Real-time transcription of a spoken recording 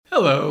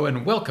Hello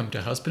and welcome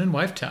to Husband and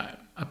Wife Time,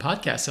 a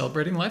podcast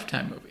celebrating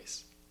Lifetime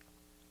movies.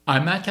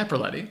 I'm Matt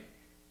Capraletti.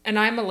 And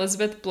I'm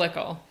Elizabeth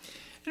Blickel.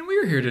 And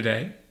we're here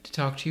today to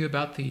talk to you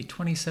about the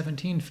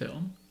 2017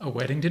 film, A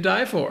Wedding to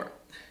Die For.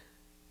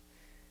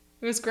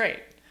 It was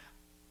great.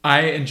 I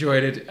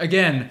enjoyed it.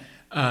 Again,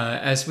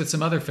 as with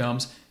some other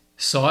films,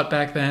 saw it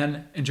back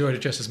then, enjoyed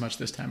it just as much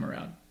this time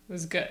around. It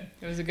was good.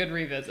 It was a good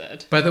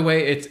revisit. By the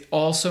way, it's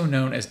also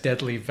known as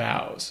Deadly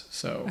Vows,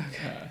 so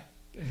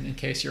in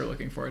case you're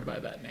looking for it by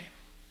that name.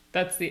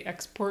 That's the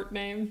export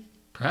name?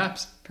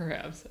 Perhaps.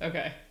 Perhaps.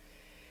 Okay.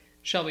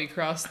 Shall we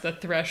cross the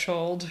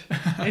threshold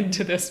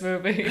into this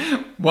movie?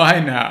 Why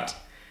not?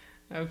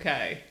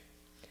 Okay.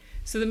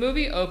 So the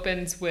movie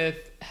opens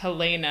with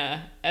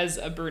Helena as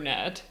a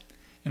brunette.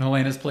 And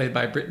Helena's played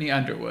by Brittany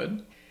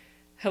Underwood.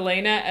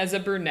 Helena as a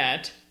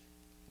brunette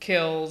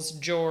kills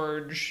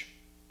George,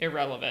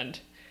 irrelevant.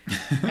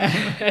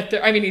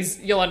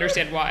 You'll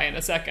understand why in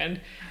a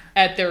second.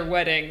 At their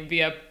wedding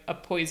via a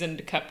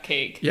poisoned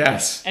cupcake.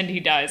 Yes. And he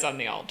dies on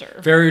the altar.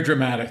 Very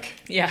dramatic.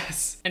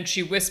 Yes. And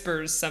she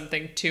whispers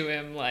something to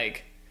him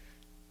like,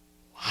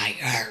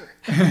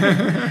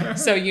 liar.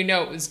 So you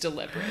know it was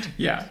deliberate.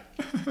 Yeah.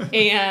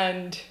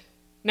 And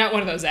not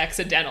one of those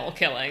accidental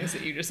killings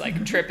that you just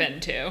like trip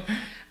into.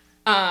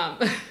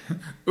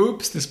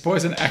 Oops, this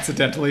poison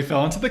accidentally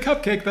fell into the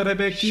cupcake that I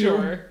baked you.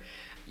 Sure.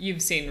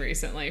 You've seen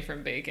recently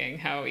from baking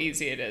how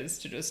easy it is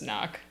to just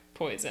knock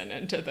poison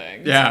into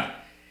things. Yeah.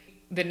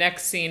 The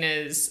next scene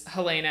is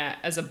Helena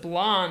as a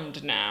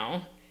blonde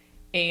now,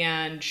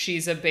 and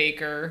she's a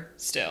baker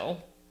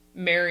still,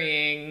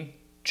 marrying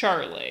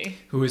Charlie.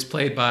 Who is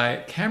played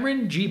by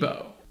Cameron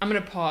Gibo. I'm going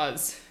to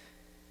pause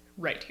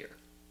right here.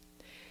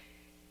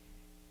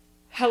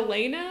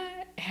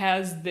 Helena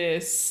has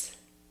this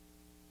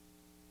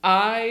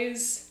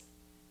eyes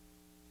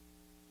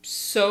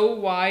so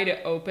wide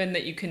open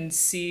that you can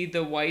see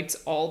the whites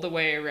all the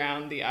way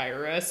around the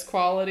iris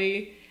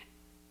quality.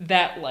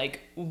 That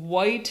like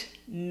white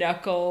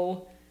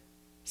knuckle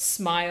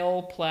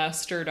smile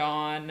plastered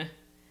on,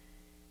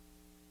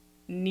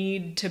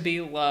 need to be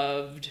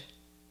loved,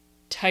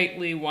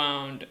 tightly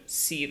wound,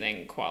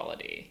 seething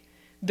quality.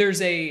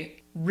 There's a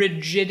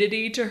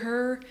rigidity to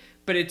her,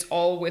 but it's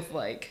all with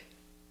like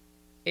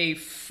a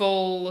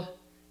full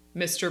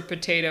Mr.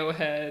 Potato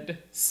Head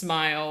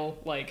smile,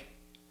 like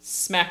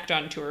smacked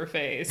onto her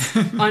face,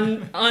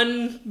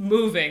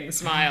 unmoving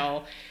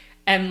smile,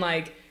 and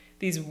like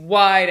these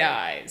wide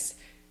eyes.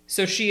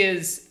 So she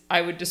is,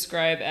 I would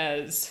describe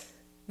as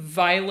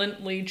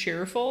violently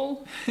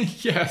cheerful.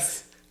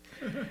 Yes.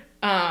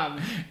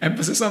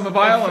 Emphasis on the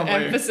violently.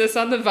 Emphasis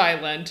on the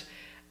violent.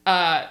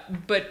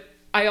 But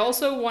I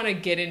also want to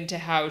get into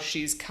how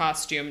she's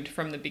costumed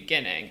from the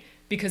beginning,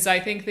 because I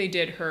think they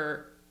did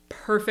her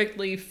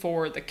perfectly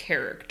for the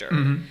character.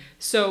 Mm-hmm.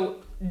 So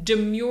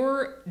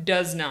demure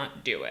does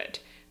not do it.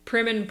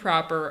 Prim and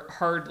proper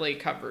hardly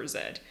covers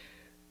it.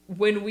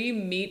 When we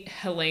meet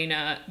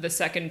Helena the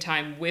second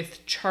time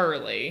with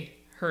Charlie,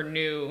 her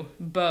new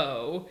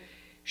beau,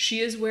 she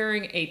is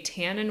wearing a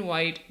tan and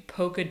white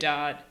polka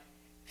dot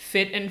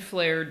fit and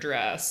flare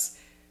dress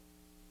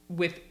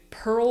with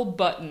pearl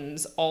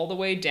buttons all the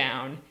way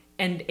down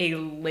and a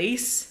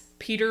lace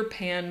Peter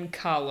Pan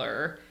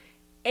collar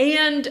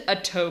and a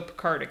taupe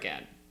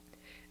cardigan.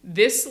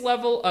 This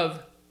level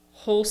of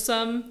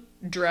wholesome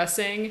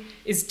dressing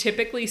is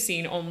typically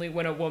seen only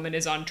when a woman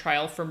is on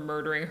trial for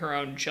murdering her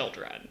own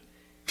children.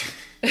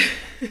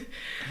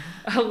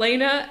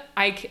 Helena,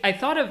 I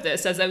thought of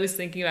this as I was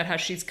thinking about how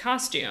she's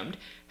costumed.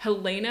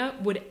 Helena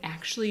would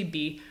actually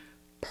be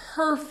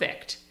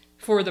perfect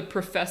for the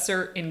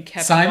professor in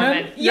Kept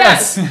Simon? Woman.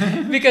 Yes!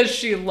 Because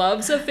she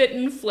loves a fit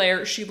and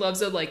flare. She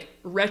loves a like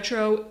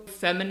retro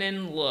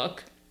feminine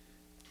look.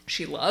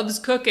 She loves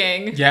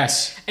cooking.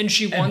 Yes. And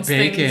she wants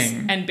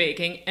baking.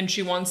 And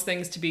she wants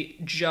things to be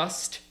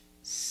just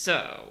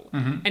so.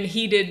 Mm-hmm. And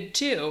he did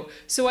too.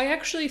 So I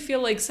actually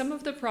feel like some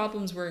of the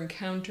problems we're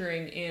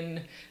encountering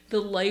in the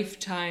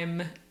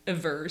Lifetime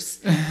verse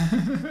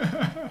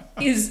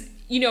is,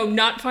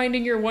 not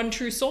finding your one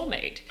true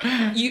soulmate.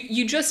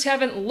 You just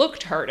haven't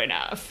looked hard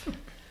enough.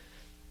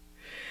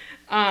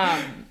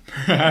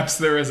 Perhaps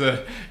there is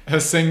a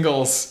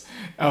singles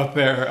out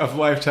there of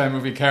Lifetime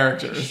movie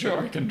characters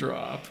that we can draw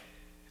up.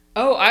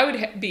 Oh, I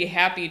would be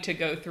happy to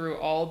go through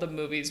all the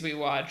movies we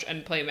watch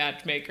and play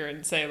matchmaker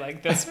and say,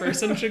 like, this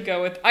person should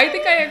go with... I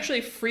think I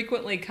actually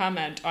frequently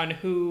comment on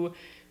who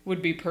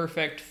would be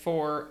perfect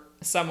for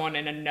someone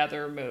in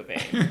another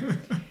movie.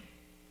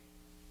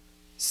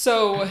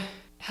 So,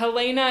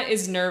 Helena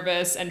is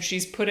nervous and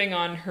she's putting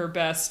on her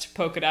best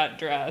polka dot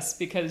dress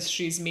because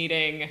she's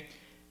meeting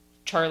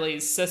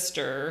Charlie's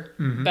sister,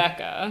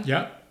 Becca.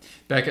 Yeah.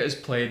 Becca is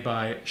played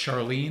by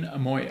Charlene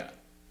Amoya.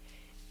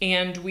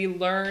 And we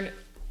learn...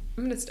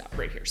 I'm going to stop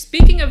right here.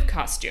 Speaking of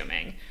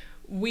costuming,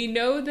 we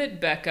know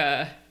that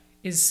Becca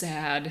is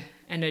sad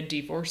and a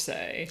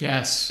divorcee.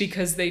 Yes.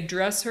 Because they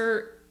dress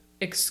her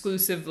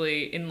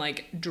exclusively in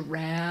like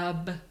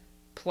drab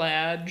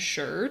plaid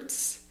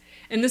shirts.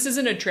 And this is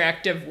an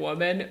attractive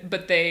woman,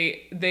 but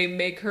they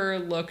make her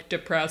look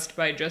depressed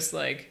by just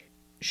like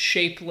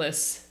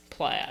shapeless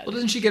plaid. Well,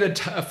 doesn't she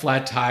get a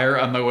flat tire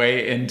on the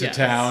way into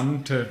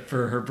town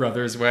for her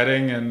brother's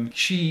wedding? And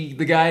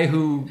the guy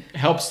who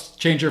helps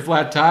change her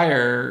flat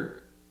tire,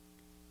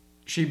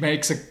 she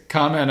makes a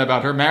comment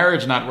about her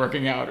marriage not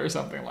working out or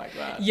something like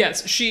that.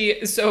 Yes,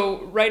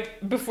 so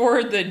right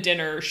before the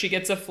dinner, she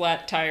gets a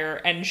flat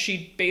tire and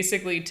she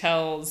basically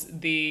tells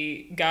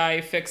the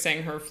guy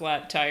fixing her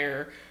flat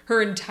tire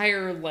her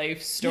entire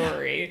life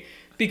story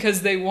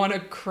because they want to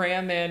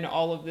cram in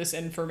all of this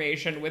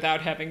information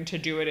without having to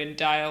do it in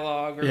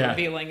dialogue or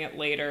revealing it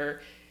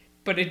later.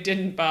 But it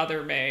didn't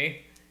bother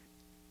me.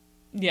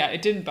 Yeah,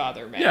 it didn't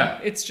bother me.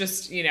 Yeah. It's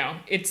just,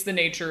 it's the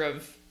nature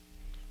of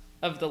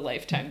the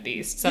Lifetime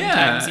beast.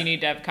 Sometimes you need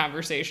to have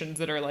conversations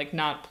that are like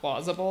not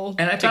plausible.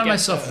 And I found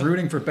myself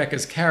rooting for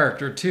Becca's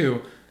character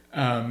too,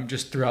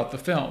 just throughout the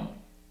film.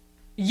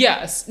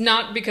 Yes,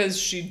 not because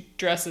she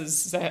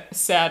dresses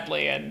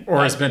sadly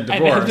or has been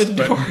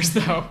divorced,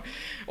 though,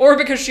 or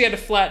because she had a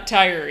flat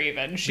tire.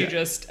 Even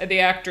the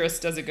actress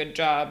does a good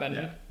job,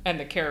 and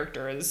the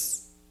character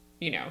is,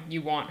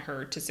 you want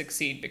her to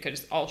succeed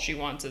because all she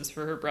wants is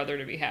for her brother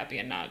to be happy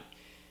and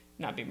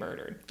not be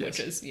murdered, which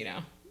is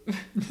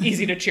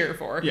easy to cheer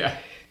for. Yeah.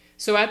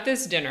 So at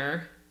this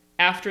dinner,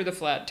 after the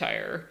flat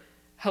tire,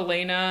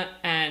 Helena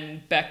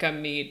and Becca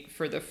meet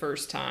for the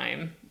first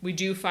time. We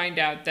do find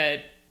out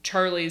that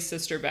Charlie's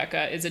sister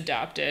Becca is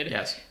adopted.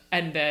 Yes.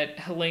 And that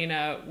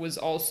Helena was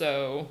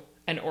also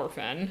an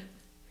orphan.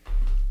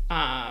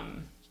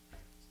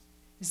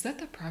 Is that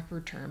the proper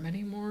term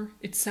anymore?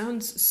 It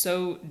sounds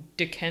so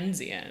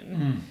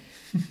Dickensian.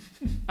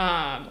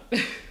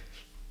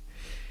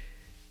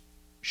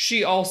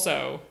 She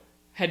also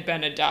had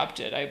been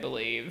adopted, I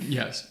believe.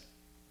 Yes.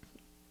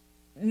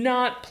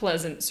 Not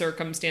pleasant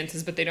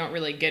circumstances, but they don't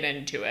really get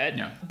into it.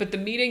 No. But the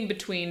meeting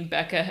between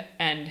Becca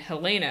and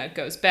Helena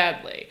goes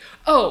badly.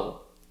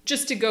 Oh,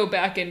 just to go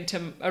back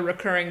into a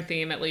recurring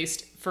theme, at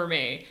least for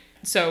me.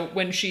 So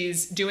when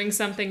she's doing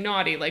something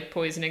naughty, like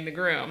poisoning the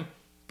groom,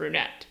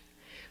 brunette.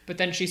 But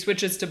then she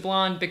switches to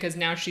blonde because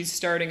now she's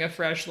starting a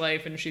fresh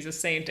life and she's a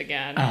saint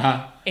again.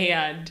 Uh-huh.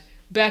 And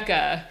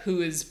Becca,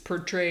 who is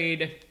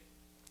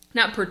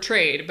not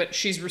portrayed, but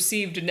she's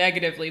received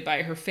negatively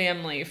by her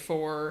family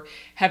for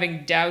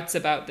having doubts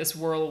about this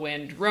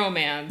whirlwind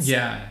romance.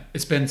 Yeah,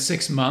 it's been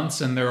 6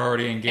 months and they're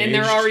already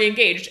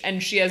engaged.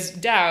 And she has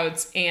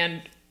doubts,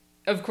 and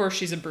of course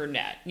she's a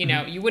brunette.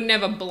 You wouldn't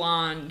have a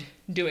blonde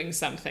doing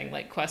something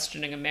like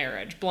questioning a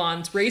marriage.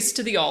 Blondes race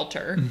to the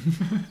altar.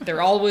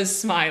 They're always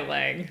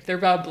smiling. They're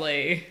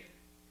bubbly.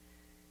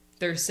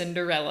 They're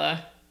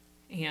Cinderella,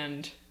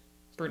 and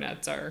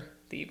brunettes are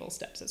the evil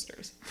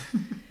stepsisters.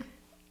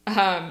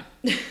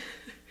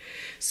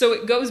 So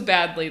it goes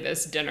badly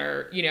this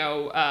dinner.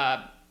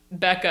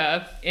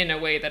 Becca, in a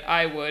way that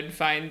I would,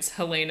 finds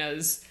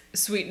Helena's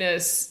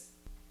sweetness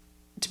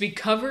to be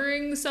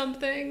covering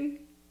something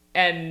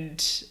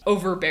and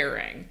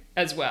overbearing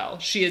as well.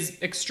 She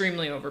is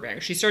extremely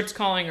overbearing. She starts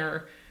calling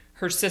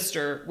her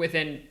sister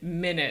within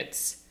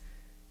minutes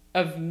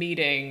of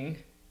meeting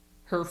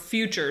her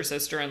future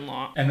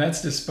sister-in-law. And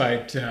that's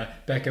despite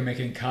Becca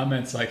making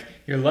comments like,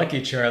 "You're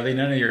lucky, Charlie,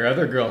 none of your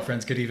other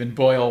girlfriends could even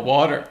boil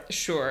water."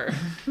 Sure.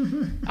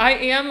 I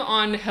am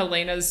on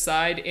Helena's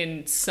side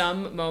in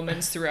some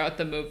moments throughout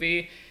the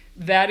movie.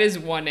 That is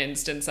one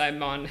instance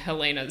I'm on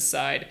Helena's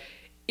side.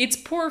 It's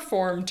poor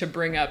form to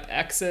bring up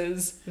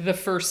exes the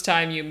first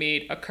time you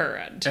meet a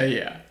current.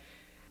 Yeah.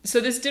 So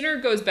this dinner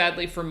goes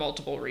badly for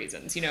multiple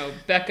reasons.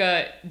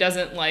 Becca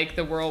doesn't like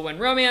the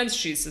whirlwind romance.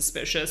 She's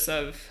suspicious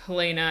of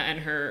Helena and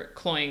her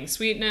cloying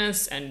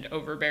sweetness and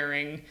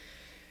overbearing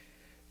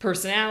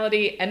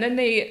personality. And then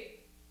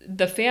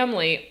the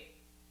family,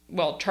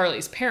 well,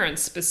 Charlie's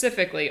parents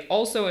specifically,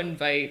 also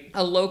invite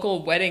a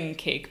local wedding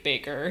cake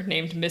baker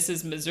named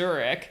Mrs.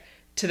 Mazurek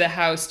to the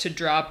house to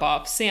drop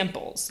off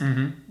samples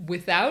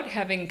without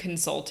having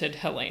consulted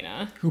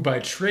Helena. Who by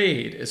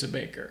trade is a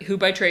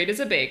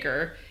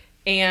baker.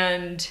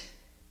 And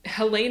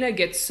Helena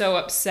gets so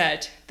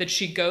upset that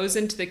she goes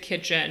into the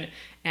kitchen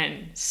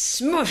and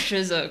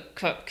smushes a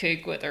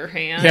cupcake with her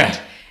hand. Yeah.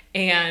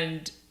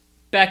 And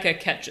Becca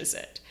catches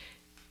it.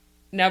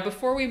 Now,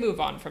 before we move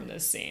on from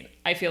this scene,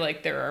 I feel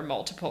like there are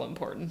multiple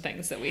important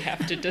things that we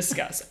have to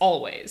discuss,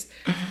 always.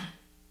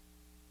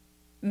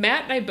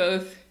 Matt and I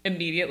both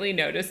immediately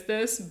noticed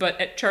this, but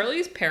at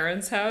Charlie's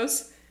parents'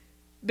 house,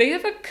 they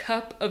have a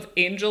cup of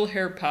angel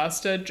hair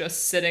pasta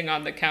just sitting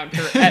on the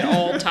counter at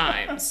all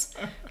times.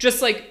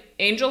 Just like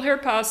angel hair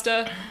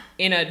pasta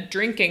in a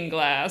drinking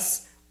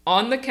glass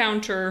on the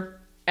counter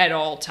at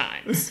all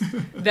times.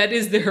 That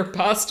is their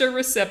pasta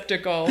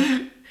receptacle,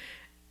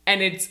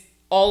 and it's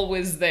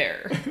always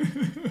there.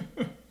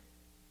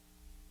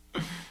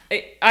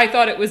 I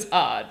thought it was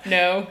odd,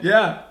 no?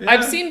 Yeah.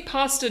 I've seen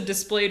pasta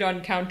displayed on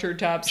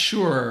countertops,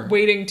 sure,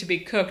 waiting to be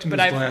cooked, but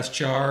glass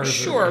jars.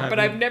 Sure, but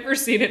I've never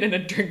seen it in a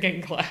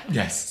drinking glass.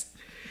 Yes.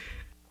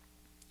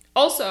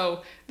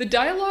 Also, the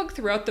dialogue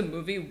throughout the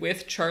movie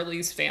with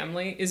Charlie's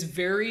family is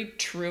very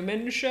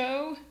Truman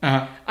Show.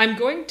 I'm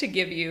going to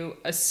give you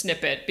a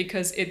snippet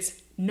because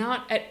it's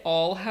not at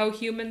all how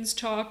humans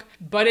talk,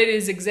 but it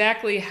is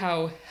exactly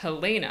how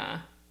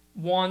Helena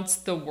wants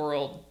the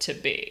world to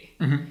be.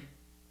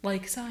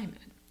 Like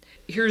Simon.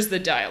 Here's the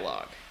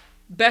dialogue.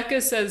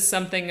 Becca says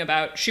something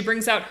about, she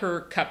brings out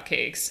her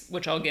cupcakes,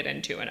 which I'll get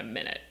into in a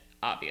minute,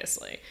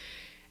 obviously.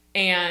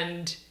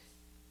 And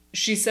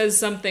she says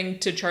something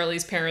to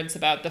Charlie's parents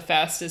about the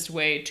fastest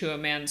way to a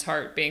man's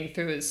heart being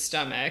through his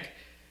stomach.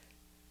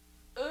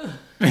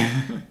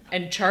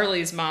 And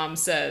Charlie's mom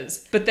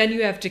says, but then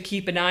you have to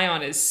keep an eye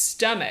on his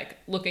stomach,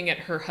 looking at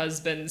her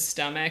husband's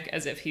stomach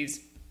as if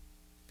he's,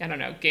 I don't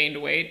know,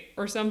 gained weight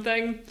or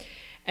something.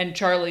 And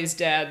Charlie's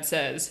dad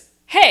says,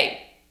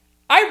 hey,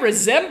 I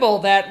resemble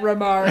that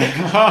remark.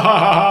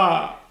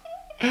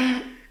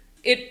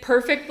 It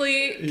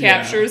perfectly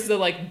captures the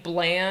like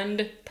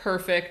bland,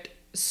 perfect,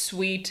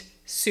 sweet,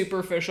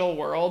 superficial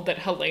world that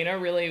Helena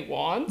really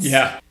wants.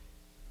 Yeah.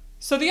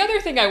 So the other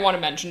thing I want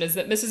to mention is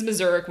that Mrs.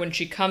 Mazurek, when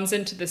she comes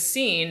into the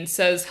scene,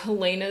 says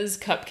Helena's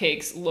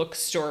cupcakes look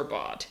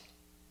store-bought,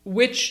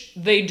 which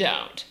they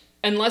don't.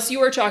 Unless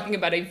you are talking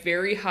about a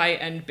very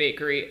high-end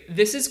bakery,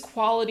 this is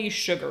quality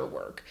sugar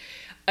work.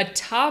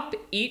 Atop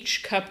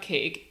each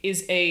cupcake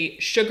is a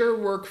sugar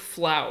work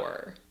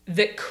flour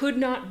that could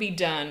not be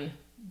done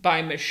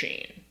by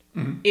machine.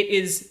 It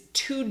is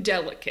too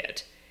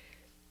delicate.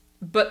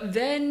 But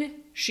then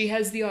she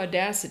has the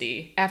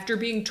audacity, after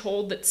being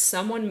told that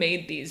someone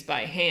made these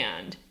by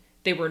hand,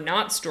 they were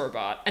not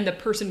store-bought, and the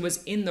person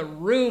was in the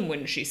room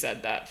when she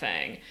said that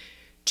thing,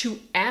 to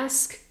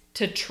ask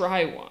to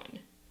try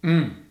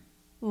one.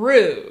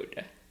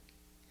 Rude.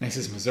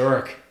 Mrs.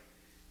 Mazurek.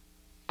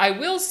 I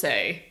will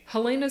say,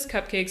 Helena's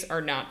cupcakes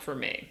are not for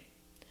me.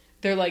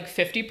 They're like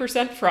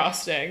 50%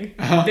 frosting.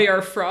 They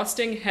are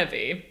frosting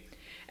heavy.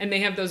 And they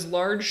have those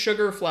large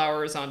sugar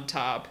flowers on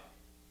top.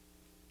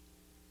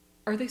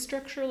 Are they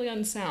structurally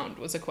unsound,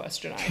 was a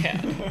question I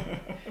had.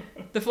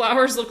 The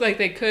flowers look like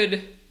they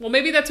could... Well,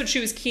 maybe that's what she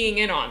was keying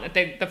in on,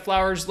 that the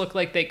flowers look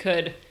like they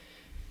could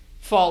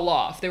fall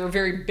off. They were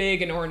very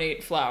big and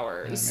ornate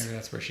flowers. Maybe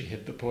that's where she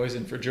hid the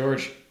poison for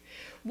George.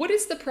 What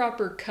is the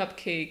proper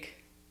cupcake...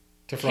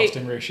 To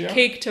frosting ratio?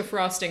 Cake to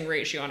frosting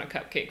ratio on a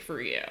cupcake for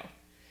you?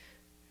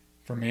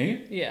 For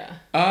me? Yeah.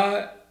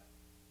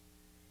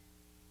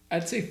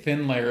 I'd say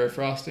thin layer of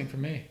frosting for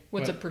me.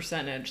 What's a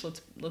percentage?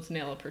 Let's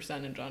nail a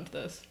percentage onto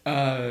this.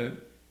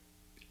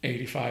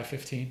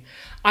 85-15.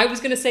 I was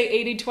going to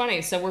say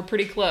 80-20, so we're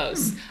pretty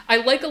close. I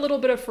like a little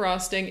bit of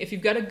frosting. If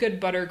you've got a good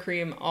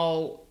buttercream,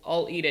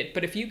 I'll eat it.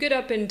 But if you get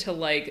up into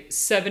like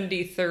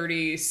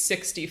 70-30,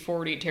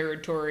 60-40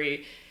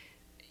 territory,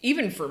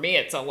 even for me,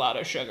 it's a lot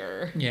of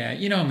sugar. Yeah,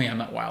 you know me, I'm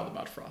not wild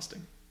about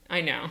frosting. I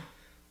know,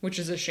 which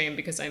is a shame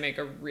because I make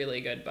a really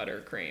good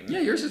buttercream. Yeah,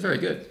 yours is very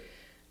good.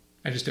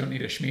 I just don't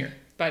need a schmear.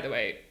 By the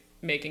way,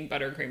 making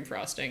buttercream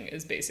frosting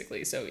is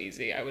basically so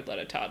easy. I would let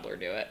a toddler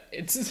do it.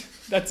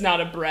 That's not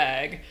a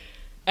brag.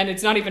 And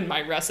it's not even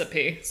my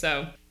recipe.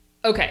 So,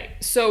 okay.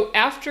 So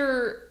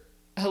after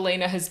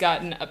Helena has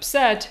gotten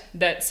upset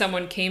that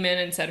someone came in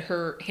and said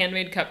her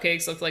handmade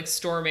cupcakes look like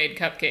store-made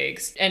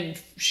cupcakes, and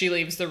she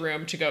leaves the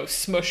room to go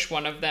smush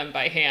one of them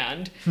by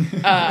hand.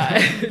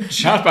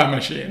 Not by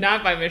machine.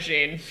 Not by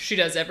machine. She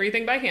does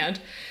everything by hand.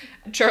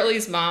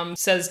 Charlie's mom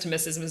says to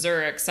Mrs.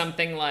 Mazurek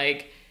something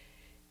like,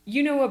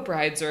 you know what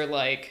brides are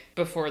like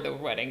before the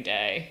wedding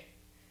day.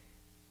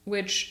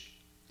 Which,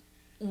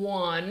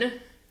 one,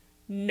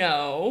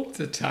 no.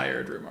 It's a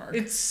tired remark.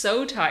 It's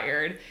so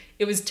tired.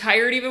 It was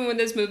tired even when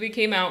this movie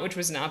came out, which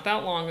was not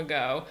that long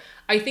ago.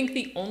 I think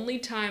the only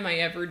time I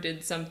ever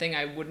did something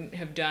I wouldn't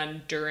have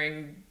done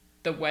during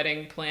the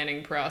wedding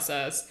planning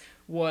process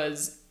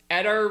was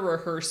at our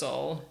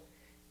rehearsal.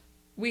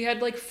 We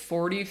had like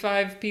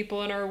 45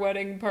 people in our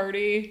wedding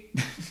party,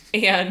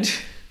 and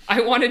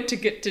I wanted to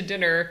get to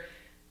dinner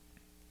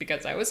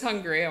because I was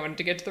hungry. I wanted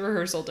to get to the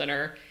rehearsal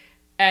dinner,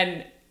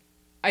 and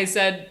I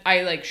said,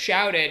 I like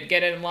shouted,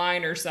 get in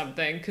line or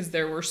something, because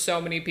there were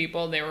so many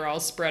people and they were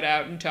all spread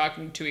out and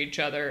talking to each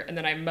other, and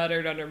then I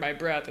muttered under my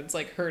breath, it's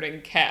like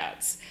herding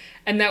cats.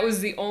 And that was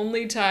the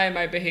only time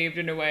I behaved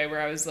in a way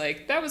where I was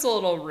like, that was a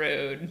little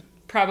rude.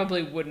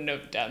 Probably wouldn't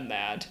have done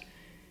that.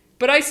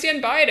 But I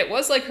stand by it. It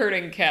was like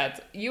herding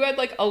cats. You had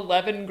like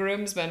 11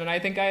 groomsmen, and I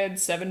think I had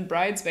 7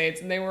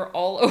 bridesmaids, and they were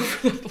all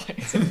over the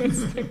place. It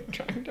was like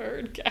trying to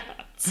herd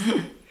cats.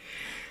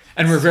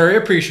 And we're very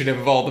appreciative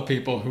of all the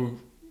people who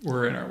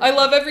were in our wedding. I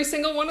love every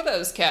single one of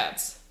those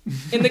cats.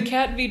 In the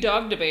cat v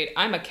dog debate,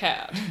 I'm a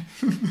cat.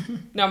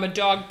 Now, I'm a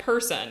dog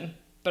person,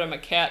 but I'm a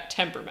cat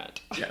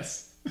temperament.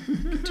 Yes.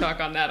 Talk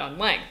on that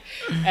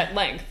at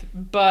length.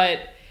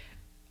 But,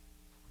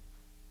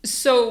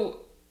 so,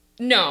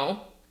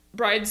 no.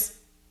 Brides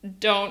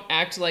don't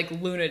act like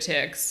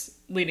lunatics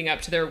leading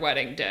up to their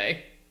wedding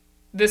day.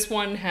 This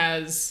one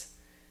has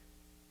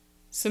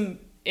some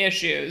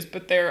issues,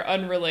 but they're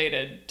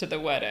unrelated to the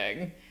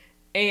wedding.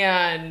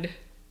 And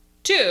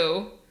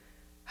 2,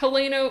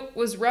 Helena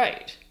was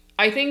right.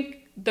 I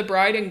think the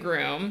bride and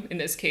groom, in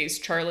this case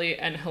Charlie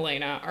and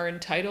Helena, are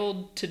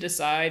entitled to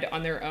decide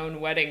on their own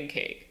wedding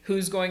cake.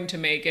 Who's going to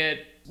make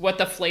it, what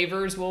the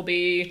flavors will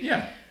be.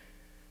 Yeah.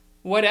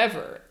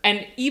 Whatever.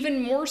 And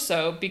even more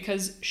so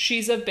because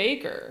she's a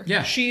baker.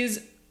 Yeah.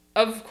 She's,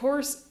 of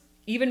course,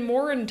 even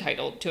more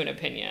entitled to an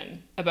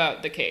opinion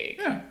about the cake.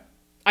 Yeah.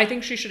 I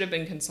think she should have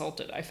been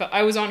consulted.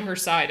 I was on her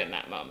side in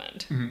that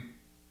moment. Mm-hmm.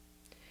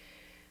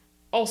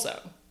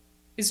 Also,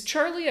 is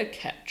Charlie a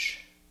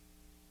catch?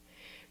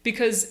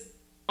 Because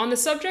on the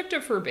subject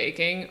of her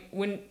baking,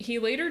 when he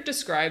later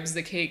describes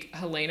the cake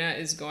Helena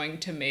is going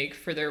to make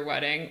for their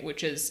wedding,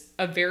 which is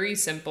a very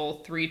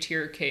simple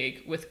 3-tier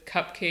cake with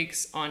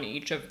cupcakes on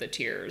each of the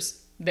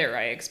tiers, there,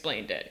 I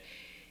explained it.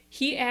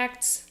 He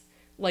acts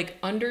like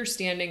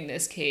understanding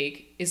this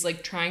cake is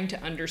like trying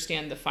to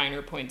understand the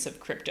finer points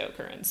of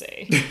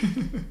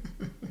cryptocurrency.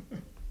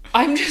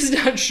 I'm just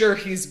not sure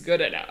he's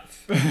good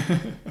enough.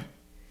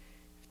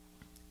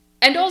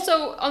 And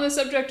also, on the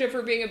subject of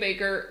her being a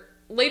baker,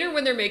 later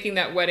when they're making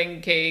that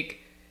wedding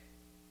cake,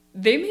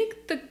 they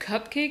make the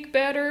cupcake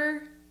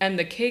batter and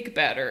the cake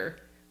batter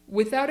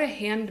without a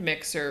hand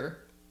mixer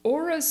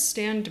or a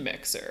stand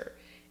mixer.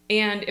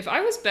 And if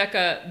I was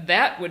Becca,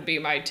 that would be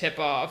my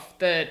tip-off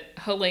that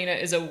Helena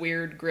is a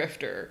weird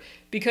grifter.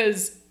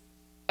 Because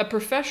a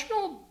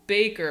professional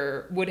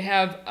baker would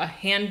have a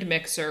hand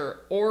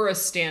mixer or a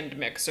stand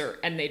mixer,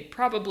 and they'd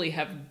probably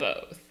have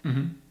both.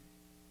 Mm-hmm.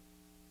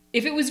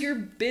 If it was your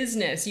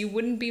business, you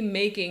wouldn't be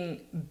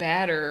making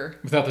batter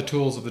without the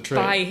tools of the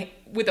trade.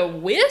 With a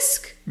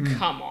whisk?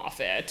 Come off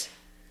it.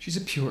 She's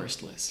a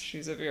purist, Liz.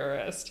 She's a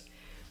purist.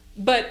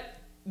 But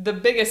the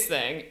biggest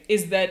thing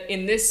is that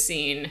in this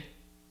scene,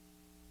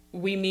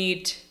 we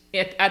meet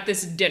at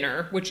this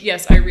dinner, which,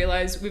 yes, I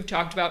realize we've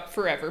talked about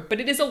forever, but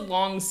it is a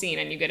long scene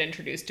and you get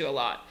introduced to a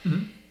lot.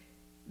 Mm-hmm.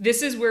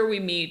 This is where we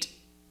meet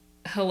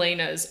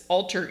Helena's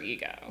alter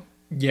ego.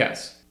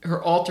 Yes.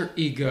 Her alter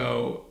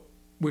ego,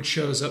 which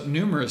shows up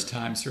numerous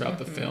times throughout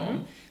the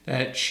film,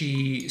 that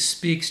she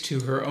speaks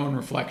to her own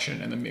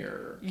reflection in the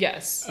mirror.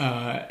 Yes.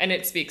 And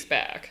it speaks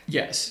back.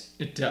 Yes,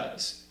 it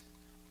does.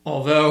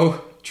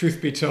 Although,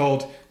 truth be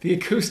told, the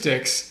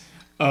acoustics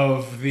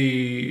of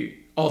the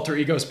alter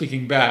ego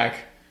speaking back...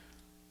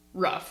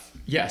 rough.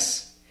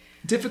 Yes.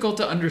 Difficult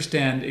to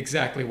understand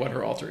exactly what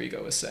her alter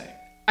ego is saying.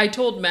 I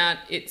told Matt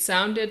it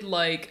sounded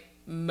like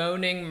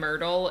Moaning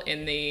Myrtle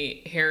in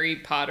the Harry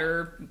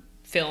Potter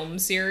film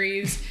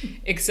series,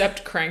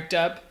 except cranked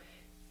up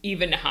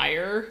even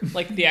higher.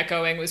 Like the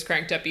echoing was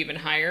cranked up even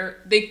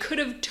higher. They could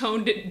have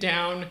toned it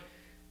down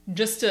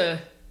just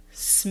a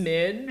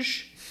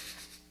smidge.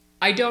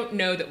 I don't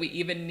know that we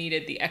even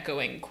needed the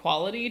echoing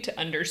quality to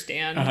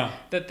understand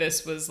that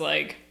this was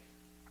like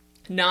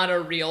not a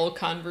real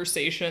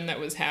conversation that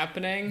was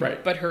happening,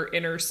 right, but her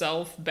inner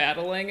self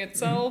battling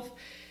itself. Mm-hmm.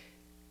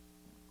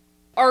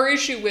 Our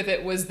issue with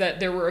it was that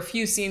there were a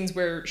few scenes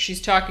where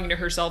she's talking to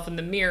herself in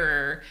the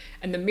mirror,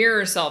 and the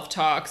mirror self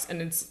talks,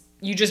 and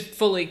you just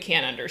fully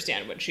can't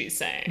understand what she's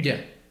saying.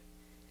 Yeah.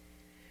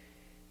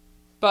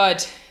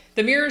 But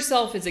the mirror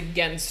self is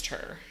against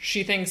her.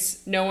 She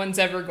thinks no one's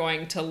ever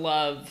going to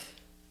love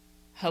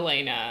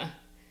Helena,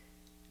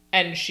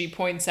 and she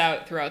points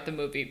out throughout the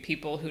movie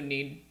people who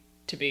need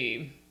to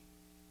be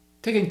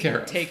taken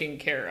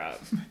care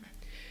of.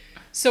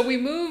 So we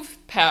move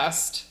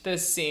past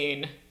this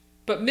scene,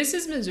 but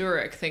Mrs.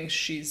 Mazurek thinks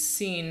she's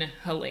seen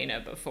Helena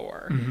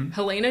before. Mm-hmm.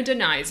 Helena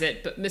denies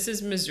it, but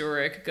Mrs.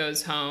 Mazurek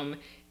goes home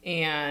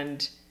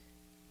and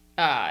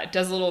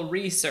does a little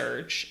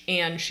research,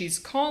 and she's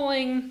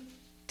calling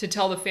to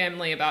tell the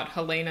family about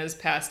Helena's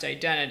past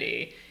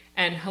identity,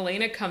 and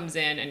Helena comes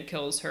in and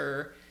kills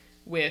her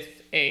with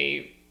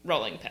a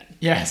rolling pin.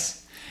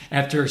 Yes.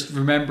 After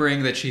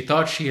remembering that she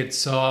thought she had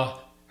seen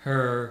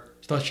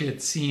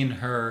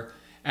her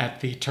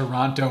at the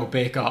Toronto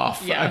Bake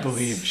Off, yes. I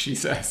believe she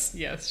says.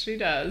 Yes, she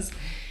does.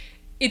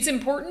 It's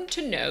important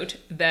to note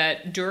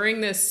that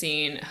during this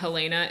scene,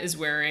 Helena is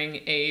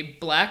wearing a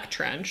black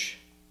trench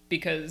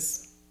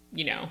because,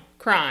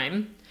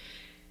 crime.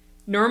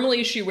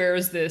 Normally she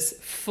wears this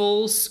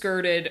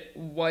full-skirted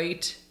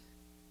white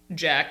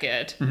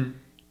jacket. Mm-hmm.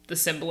 The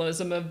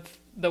symbolism of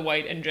the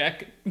white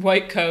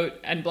coat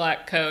and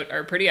black coat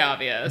are pretty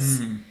obvious.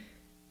 Mm-hmm.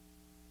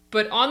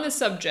 But on the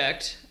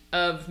subject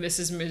of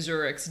Mrs.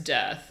 Mazurek's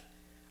death,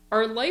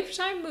 are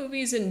Lifetime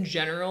movies in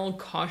general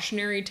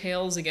cautionary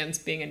tales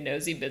against being a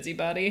nosy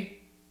busybody?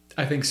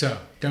 I think so.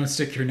 Don't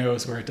stick your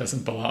nose where it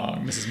doesn't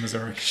belong, Mrs.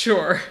 Mazurek.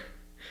 Sure.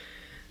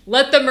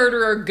 Let the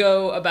murderer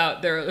go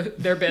about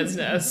their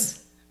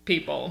business,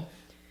 people.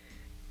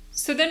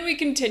 So then we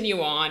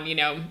continue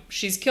on,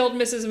 she's killed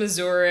Mrs.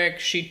 Mazurek.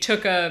 She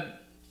took a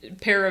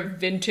pair of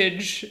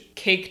vintage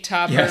cake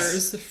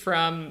toppers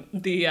from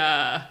the...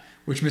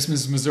 which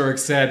Mrs. Mazurek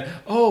said,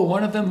 "Oh,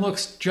 one of them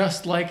looks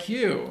just like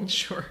you."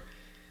 Sure.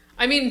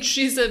 I mean,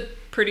 she's a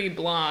pretty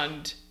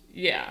blonde.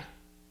 Yeah.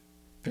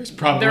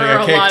 There are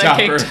a lot of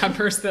cake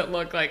toppers that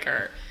look like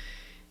her.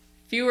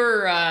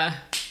 Fewer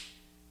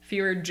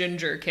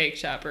ginger cake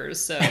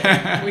toppers, so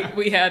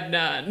we had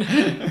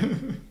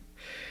none.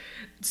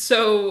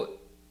 So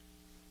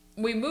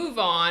we move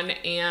on,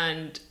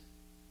 and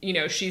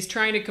she's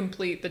trying to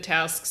complete the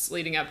tasks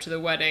leading up to the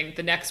wedding.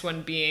 The next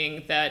one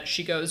being that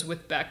she goes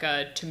with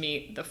Becca to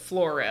meet the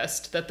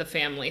florist that the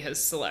family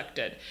has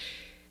selected.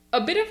 A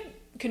bit of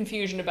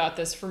confusion about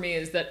this for me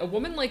is that a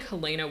woman like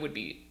Helena would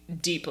be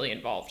deeply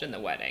involved in the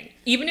wedding.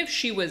 Even if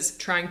she was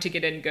trying to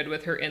get in good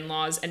with her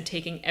in-laws and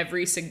taking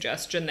every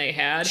suggestion they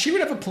had, she would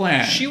have a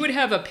plan. She would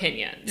have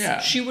opinions. Yeah.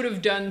 She would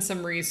have done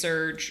some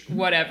research,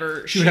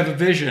 whatever. She would have a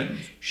vision.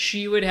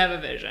 She would have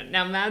a vision.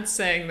 Now, Matt's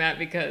saying that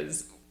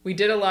because we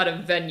did a lot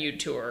of venue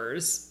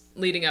tours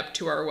leading up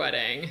to our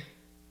wedding.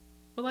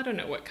 Well, I don't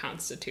know what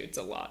constitutes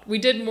a lot. We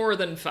did more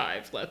than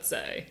 5, let's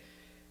say.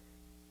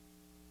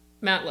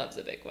 Matt loves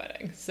a big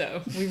wedding,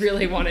 so we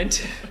really wanted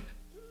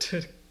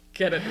to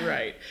get it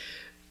right.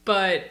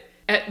 But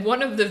at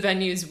one of the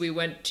venues we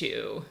went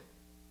to,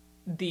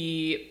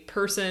 the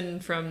person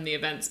from the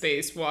event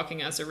space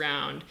walking us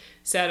around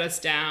sat us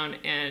down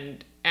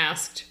and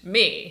asked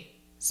me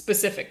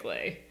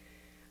specifically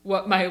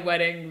what my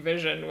wedding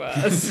vision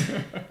was.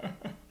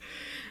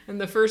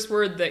 And the first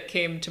word that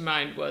came to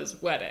mind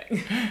was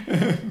wedding.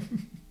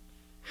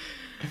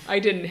 I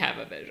didn't have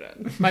a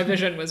vision. My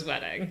vision was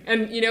wedding.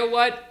 And you know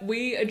what?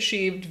 We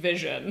achieved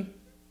vision.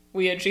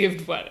 We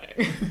achieved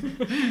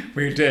wedding.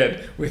 We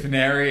did, with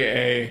nary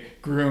a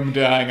groom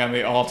dying on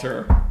the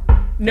altar.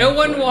 No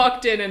one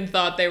walked in and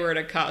thought they were at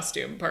a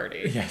costume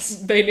party. Yes.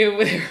 They knew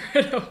they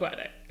were at a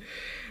wedding.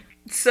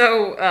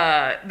 So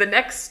the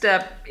next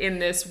step in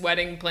this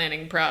wedding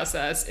planning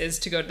process is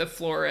to go to the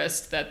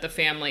florist that the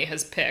family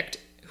has picked,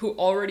 who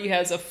already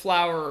has a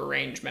flower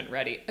arrangement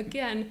ready.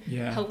 Again,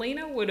 yeah.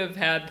 Helena would have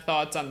had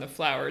thoughts on the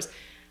flowers.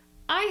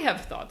 I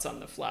have thoughts on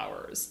the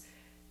flowers.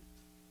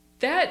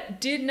 That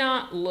did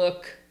not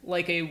look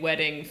like a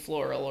wedding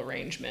floral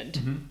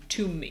arrangement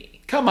to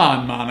me. Come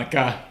on,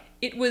 Monica.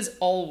 It was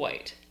all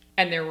white,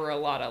 and there were a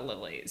lot of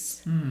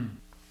lilies.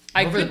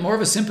 More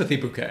of a sympathy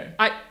bouquet.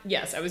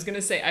 Yes, I was going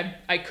to say,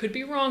 I could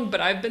be wrong, but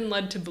I've been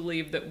led to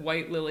believe that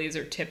white lilies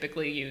are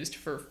typically used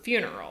for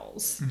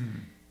funerals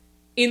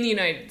in the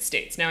United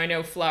States. Now, I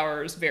know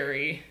flowers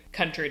vary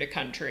country to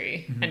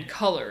country, and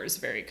colors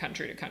vary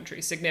country to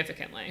country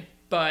significantly,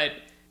 but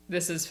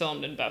this is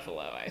filmed in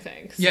Buffalo, I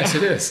think. So. Yes,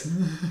 it is.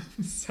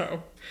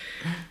 So,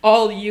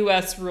 all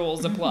U.S.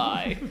 rules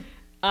apply.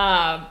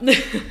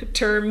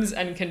 Terms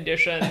and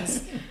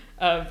conditions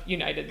of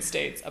United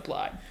States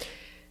apply.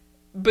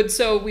 But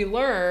so we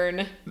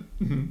learn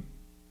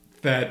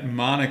that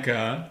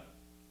Monica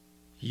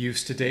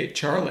used to date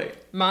Charlie.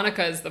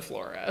 Monica is the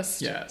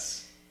florist.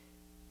 Yes.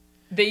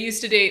 They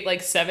used to date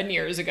like 7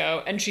 years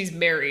ago, and she's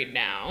married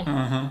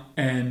now.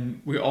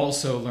 And we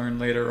also learn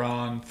later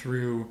on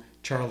through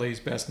Charlie's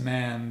best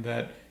man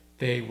that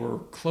they were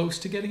close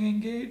to getting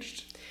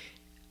engaged.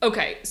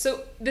 Okay,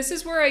 so this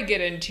is where I get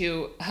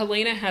into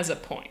Helena has a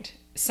point.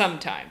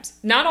 Sometimes.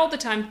 Not all the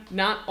time.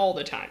 Not all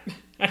the time.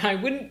 And I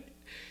wouldn't...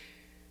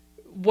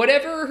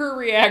 Whatever her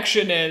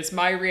reaction is,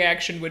 my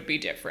reaction would be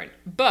different.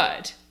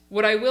 But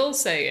what I will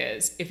say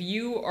is, if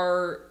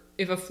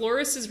a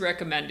florist is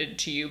recommended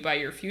to you by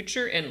your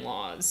future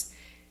in-laws,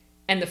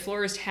 and the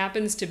florist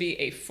happens to be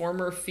a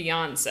former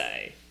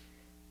fiance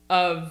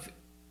of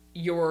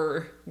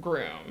your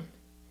groom,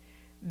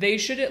 they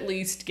should at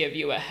least give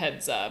you a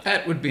heads up.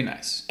 That would be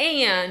nice.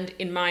 And,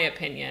 in my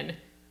opinion,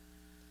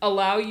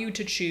 allow you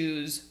to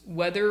choose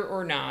whether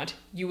or not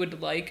you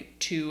would like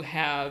to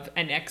have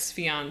an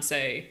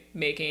ex-fiance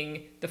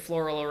making the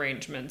floral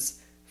arrangements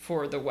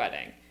for the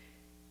wedding.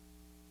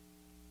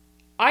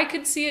 I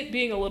could see it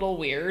being a little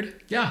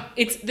weird. Yeah.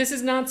 This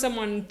is not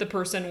someone the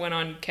person went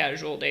on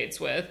casual dates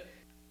with.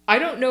 I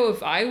don't know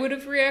if I would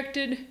have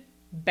reacted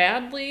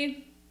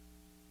badly,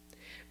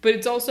 but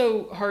it's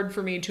also hard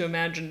for me to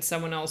imagine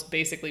someone else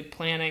basically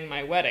planning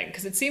my wedding,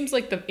 because it seems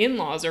like the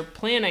in-laws are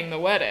planning the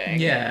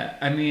wedding. Yeah,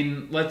 I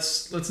mean,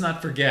 let's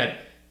not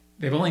forget,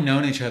 they've only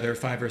known each other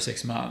 5 or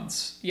 6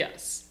 months.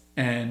 Yes.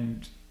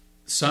 And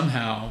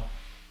somehow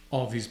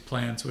all these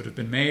plans would have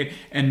been made.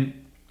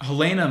 And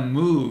Helena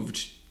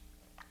moved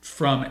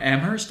from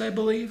Amherst, I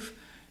believe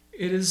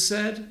it is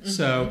said.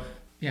 So,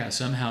 yeah,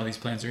 somehow these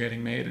plans are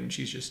getting made and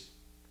she's just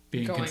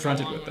being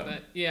confronted with them.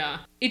 It. Yeah.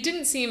 It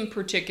didn't seem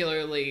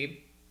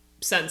particularly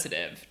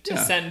sensitive to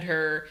send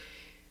her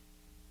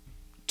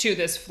to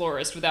this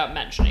florist without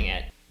mentioning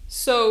it.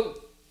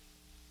 So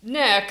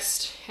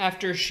next,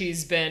 after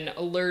she's been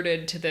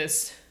alerted to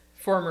this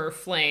former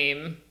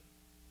flame,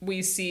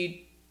 we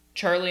see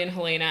Charlie and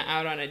Helena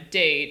out on a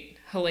date.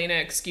 Helena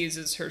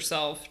excuses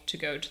herself to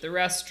go to the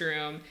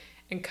restroom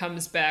and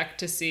comes back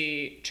to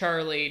see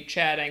Charlie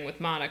chatting with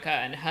Monica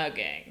and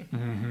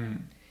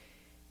hugging.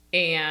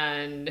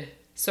 And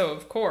so,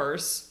 of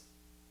course,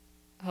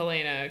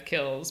 Helena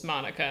kills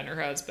Monica and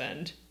her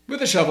husband.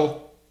 With a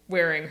shovel.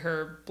 Wearing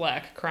her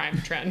black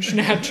crime trench,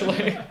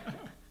 naturally.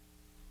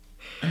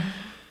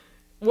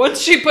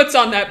 Once she puts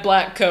on that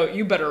black coat,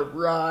 you better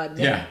run.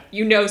 Yeah.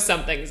 You know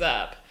something's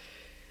up.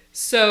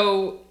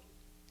 So,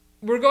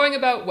 we're going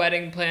about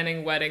wedding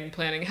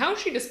planning. How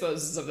she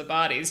disposes of the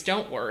bodies,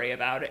 don't worry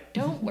about it.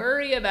 Don't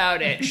worry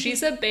about it.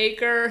 She's a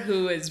baker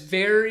who is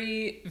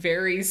very,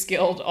 very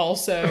skilled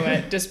also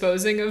at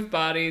disposing of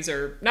bodies,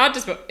 or not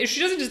she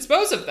doesn't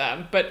dispose of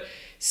them, but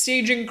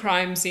staging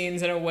crime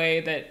scenes in a way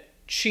that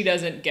she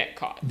doesn't get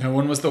caught. No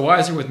one was the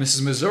wiser with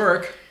Mrs.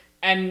 Mazurek.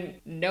 And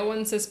no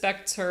one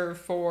suspects her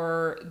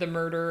for the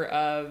murder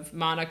of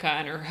Monica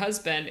and her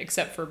husband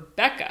except for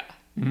Becca.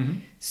 Mm-hmm.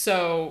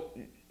 So,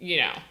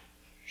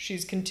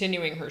 she's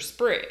continuing her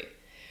spree.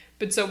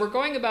 But so we're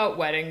going about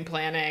wedding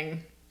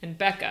planning, and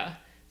Becca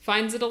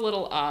finds it a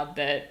little odd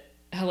that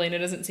Helena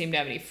doesn't seem to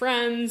have any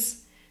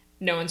friends.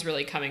 No one's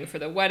really coming for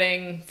the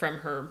wedding from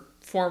her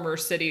former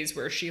cities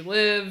where she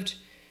lived.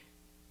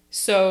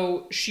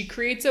 So she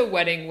creates a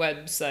wedding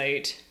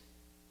website.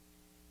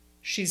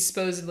 She's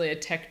supposedly a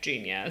tech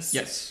genius.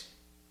 Yes.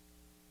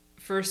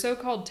 For a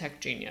so-called tech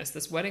genius,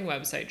 this wedding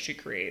website she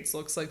creates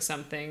looks like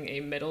something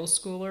a middle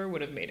schooler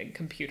would have made in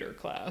computer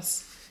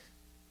class.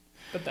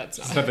 But that's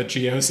not. Does it have a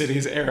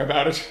GeoCities air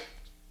about it?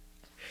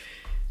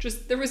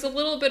 Just, there was a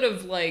little bit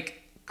of,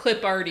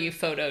 clip arty,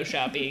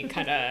 Photoshop-y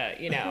kind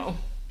of,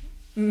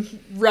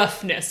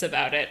 roughness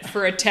about it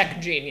for a tech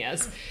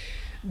genius.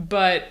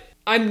 But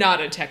I'm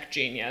not a tech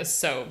genius,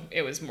 so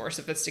it was more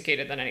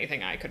sophisticated than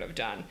anything I could have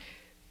done.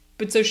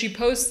 But so she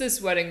posts this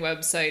wedding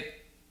website.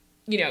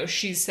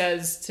 She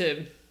says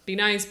to be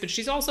nice, but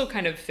she's also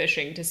kind of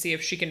fishing to see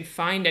if she can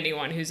find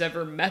anyone who's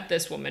ever met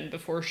this woman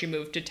before she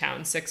moved to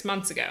town 6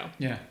 months ago.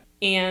 Yeah.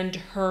 And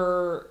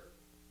her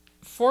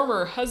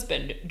former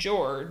husband,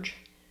 George,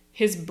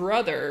 his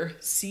brother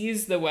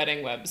sees the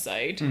wedding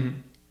website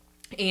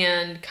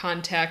and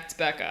contacts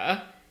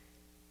Becca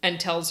and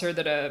tells her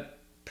that a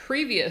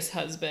previous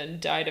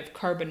husband died of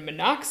carbon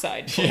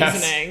monoxide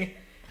poisoning. Yes.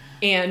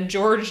 And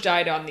George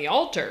died on the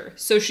altar.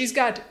 So she's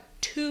got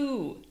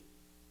 2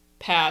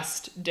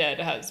 past dead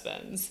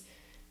husbands.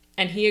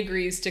 And he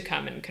agrees to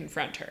come and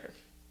confront her.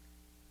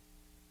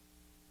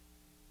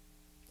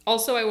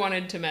 Also, I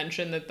wanted to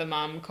mention that the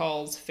mom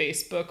calls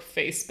Facebook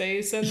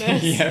FaceSpace in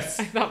this. Yes.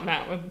 I thought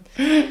Matt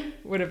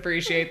would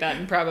appreciate that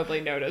and probably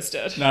noticed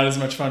it. Not as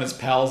much fun as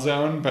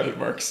PalZone, but it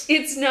works.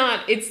 It's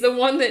not. It's the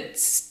one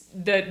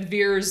that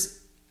veers,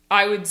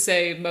 I would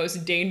say,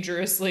 most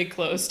dangerously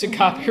close to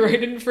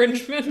copyright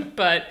infringement.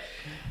 But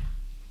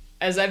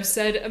as I've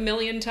said a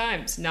million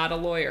times, not a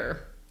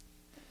lawyer.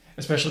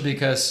 Especially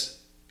because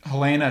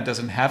Helena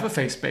doesn't have a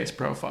face-based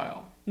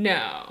profile.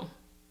 No.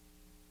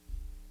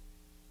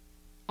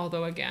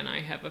 Although, again,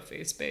 I have a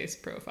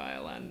face-based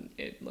profile, and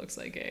it looks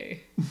like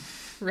a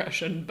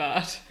Russian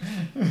bot.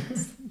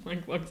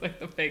 Looks like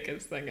the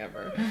fakest thing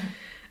ever.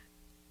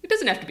 It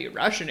doesn't have to be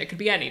Russian. It could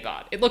be any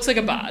bot. It looks like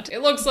a bot.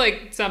 It looks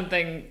like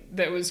something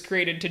that was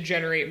created to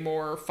generate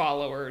more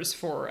followers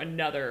for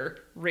another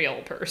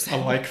real person.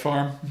 A like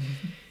farm?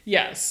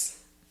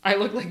 Yes. I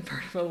look like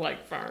part of a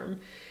like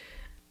farm.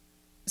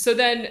 So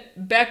then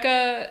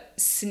Becca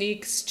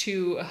sneaks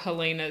to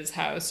Helena's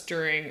house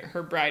during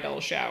her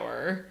bridal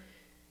shower.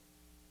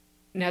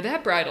 Now,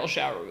 that bridal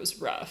shower was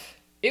rough.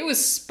 It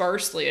was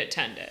sparsely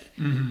attended.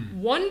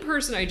 Mm-hmm. One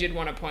person I did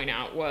want to point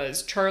out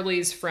was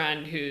Charlie's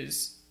friend,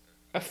 who's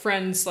a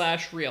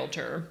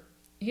friend/realtor.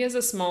 He has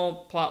a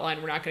small plot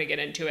line. We're not going to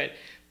get into it.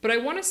 But I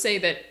want to say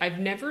that I've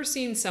never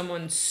seen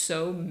someone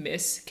so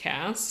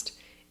miscast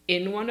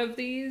in one of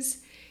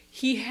these.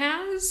 He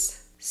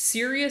has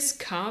serious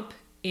cop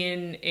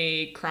in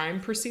a crime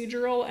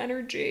procedural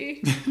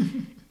energy.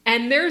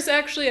 And there's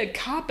actually a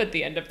cop at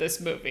the end of this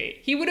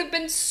movie. He would have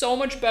been so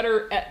much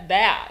better at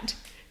that.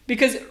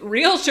 Because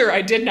realtor,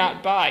 I did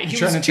not buy. You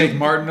trying to take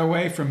Martin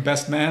away from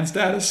best man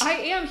status? I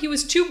am. He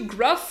was too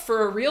gruff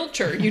for a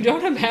realtor. You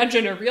don't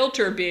imagine a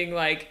realtor being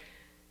like...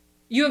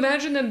 You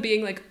imagine them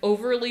being like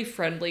overly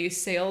friendly,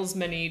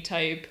 salesman-y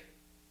type.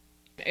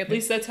 At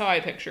least that's how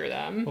I picture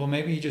them. Well,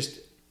 maybe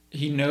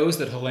he knows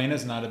that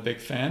Helena's not a big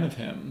fan of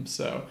him.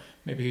 So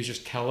maybe he's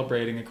just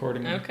calibrating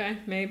accordingly. Okay,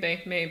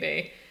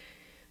 maybe.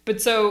 But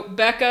so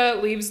Becca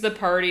leaves the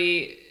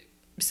party,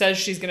 says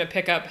she's going to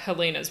pick up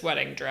Helena's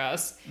wedding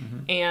dress,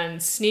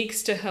 and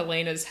sneaks to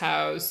Helena's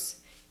house,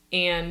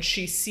 and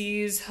she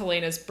sees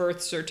Helena's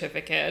birth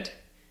certificate,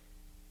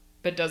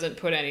 but doesn't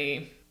put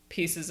any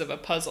pieces of a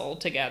puzzle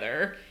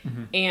together,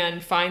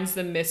 and finds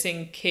the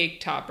missing cake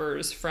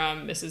toppers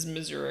from Mrs.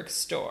 Mazurek's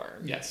store.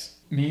 Yes.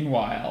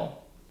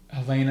 Meanwhile,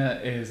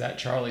 Helena is at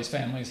Charlie's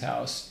family's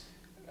house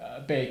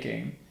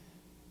baking,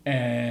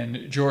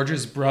 and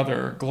George's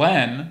brother,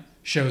 Glenn,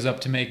 shows up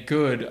to make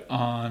good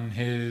on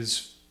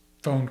his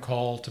phone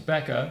call to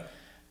Becca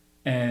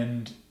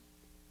and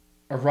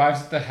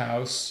arrives at the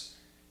house.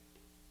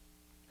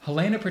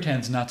 Helena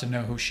pretends not to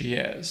know who she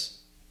is.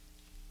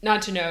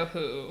 Not to know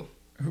who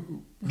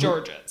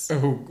George is.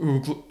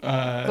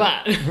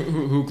 Glenn.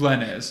 Who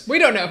Glenn is. We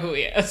don't know who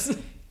he is.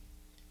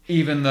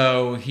 Even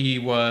though he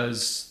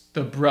was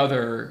the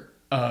brother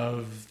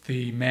of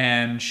the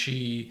man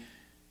she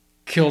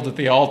killed at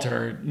the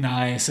altar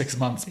nigh 6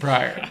 months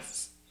prior. Yes.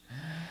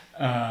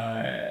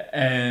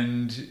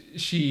 And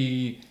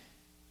she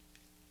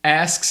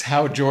asks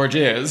how George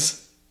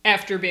is.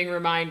 After being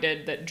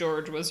reminded that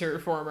George was her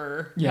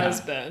former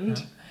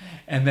husband.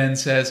 And then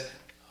says,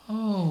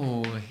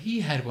 "Oh,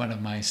 he had one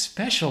of my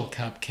special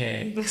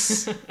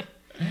cupcakes."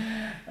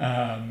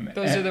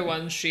 Those are the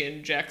ones she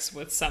injects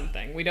with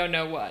something. We don't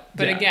know what.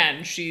 But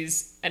again,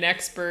 she's an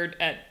expert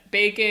at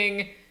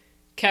baking,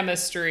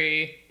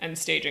 chemistry, and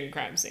staging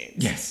crime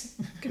scenes. Yes.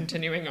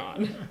 Continuing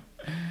on.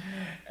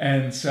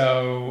 And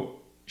so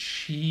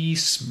she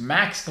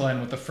smacks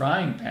Glenn with a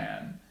frying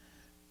pan.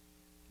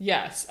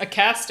 Yes, a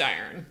cast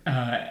iron.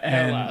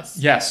 No less.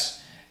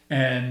 Yes.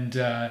 And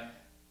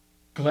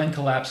Glenn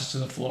collapses to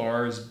the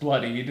floor, is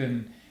bloodied.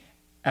 And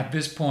at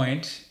this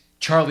point,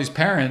 Charlie's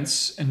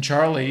parents and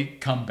Charlie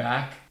come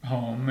back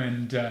home,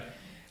 and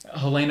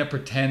Helena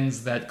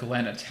pretends that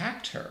Glenn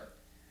attacked her.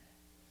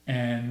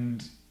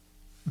 And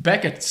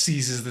Becca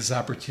seizes this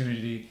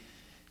opportunity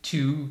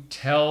to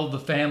tell the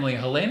family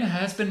Helena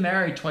has been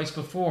married twice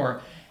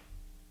before.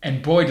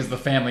 And boy, does the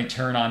family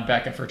turn on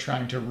Becca for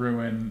trying to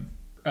ruin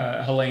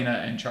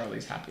Helena and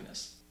Charlie's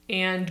happiness.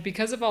 And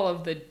because of all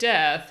of the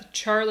death,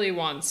 Charlie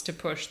wants to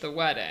push the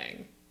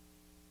wedding.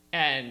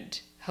 And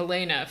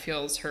Helena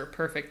feels her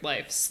perfect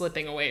life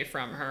slipping away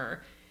from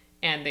her.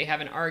 And they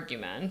have an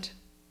argument.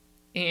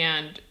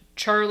 And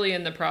Charlie,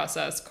 in the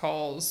process,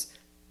 calls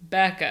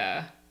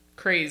Becca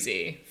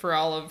crazy for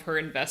all of her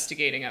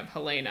investigating of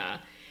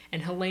Helena.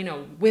 And Helena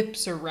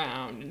whips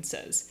around and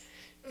says,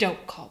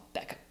 "Don't call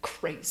Becca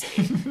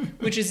crazy,"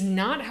 which is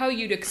not how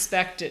you'd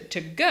expect it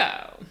to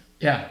go.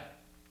 Yeah.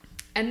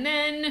 And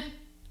then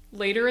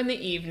later in the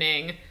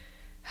evening,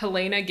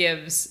 Helena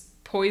gives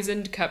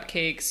poisoned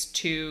cupcakes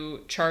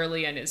to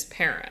Charlie and his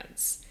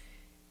parents.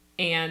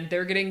 And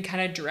they're getting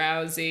kind of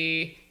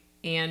drowsy,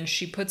 and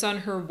she puts on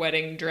her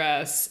wedding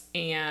dress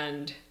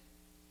and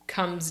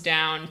comes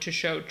down to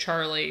show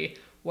Charlie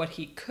what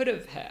he could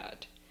have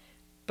had.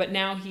 But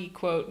now he,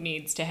 quote,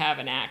 needs to have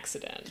an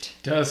accident.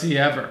 Does he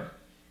ever?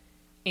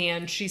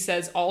 And she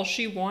says all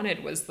she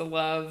wanted was the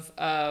love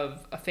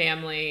of a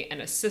family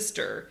and a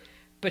sister.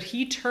 But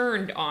he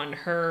turned on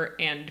her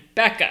and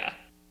Becca.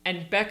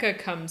 And Becca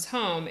comes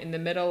home in the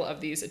middle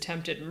of these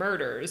attempted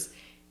murders.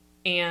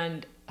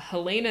 And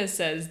Helena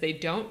says they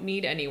don't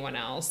need anyone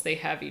else. They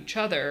have each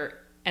other.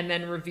 And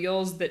then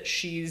reveals that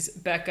she's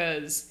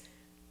Becca's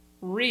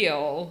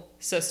real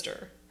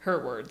sister.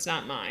 Her words,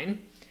 not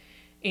mine.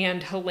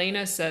 And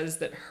Helena says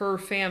that her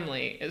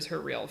family is her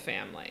real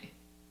family.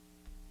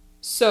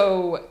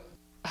 So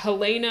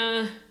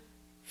Helena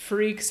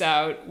freaks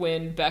out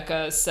when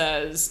Becca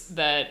says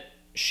that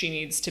she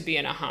needs to be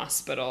in a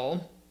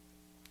hospital.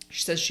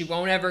 She says she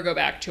won't ever go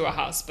back to a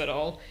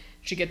hospital.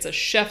 She gets a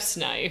chef's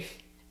knife.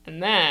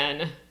 And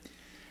then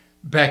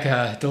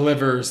Becca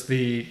delivers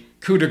the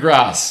coup de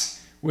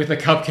grace with a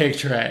cupcake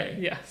tray.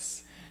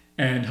 Yes.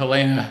 And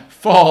Helena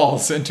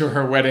falls into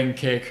her wedding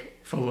cake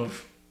full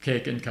of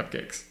cake and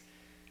cupcakes.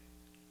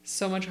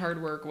 So much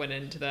hard work went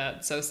into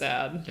that. So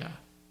sad. Yeah.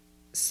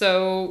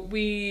 So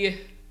we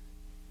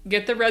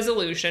get the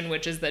resolution,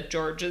 which is that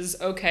George is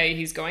okay.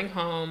 He's going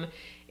home.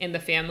 And the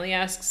family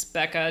asks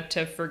Becca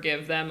to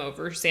forgive them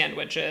over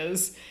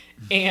sandwiches.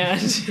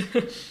 And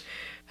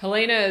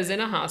Helena is in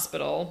a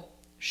hospital.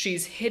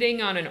 She's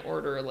hitting on an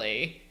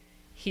orderly.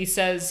 He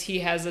says he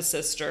has a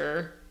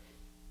sister.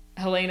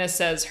 Helena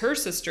says her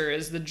sister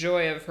is the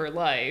joy of her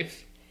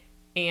life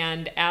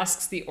and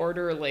asks the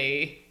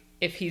orderly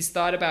if he's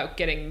thought about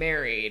getting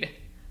married.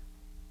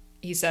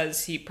 He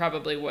says he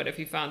probably would if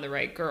he found the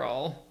right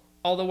girl.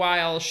 All the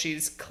while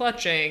she's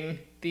clutching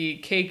the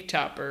cake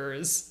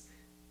toppers,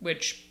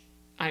 which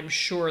I'm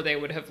sure they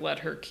would have let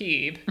her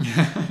keep.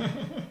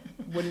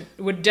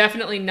 Would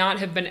definitely not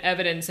have been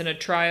evidence in a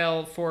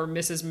trial for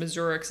Mrs.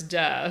 Mazurik's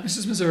death.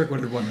 Mrs. Mazurik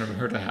would have wanted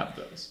her to have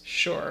those.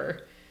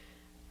 Sure.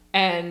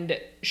 And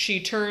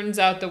she turns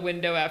out the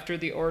window after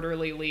the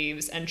orderly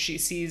leaves, and she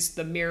sees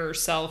the mirror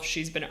self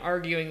she's been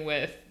arguing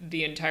with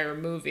the entire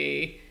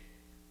movie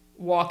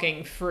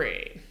walking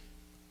free.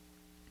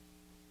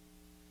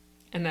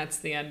 And that's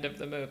the end of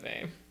the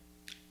movie.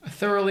 A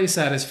thoroughly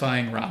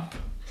satisfying romp.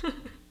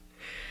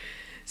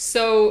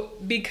 So,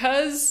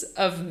 because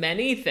of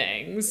many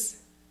things,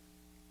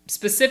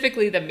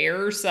 specifically the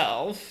mirror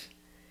self,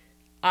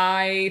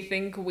 I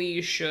think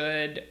we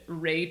should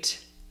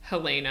rate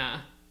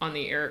Helena on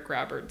the Eric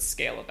Roberts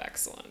scale of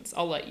excellence.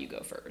 I'll let you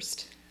go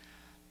first.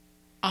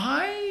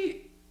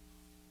 I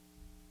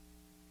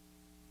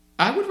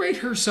would rate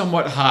her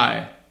somewhat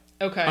high.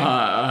 Okay.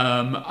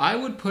 I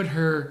would put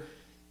her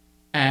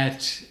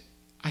at,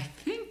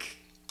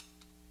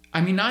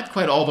 not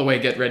quite all the way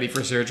get ready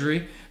for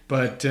surgery,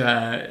 but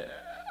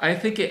I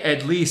think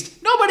at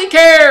least nobody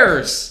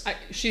cares.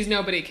 She's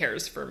nobody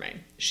cares for me.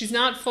 She's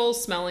not full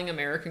smelling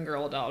American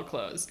Girl doll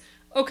clothes.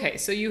 Okay,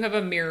 so you have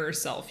a mirror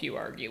self you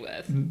argue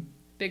with. Mm-hmm.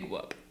 Big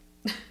whoop.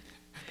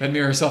 That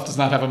mirror self does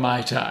not have a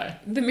Mai Tai.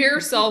 The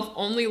mirror self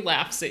only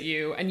laughs at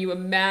you, and you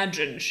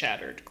imagine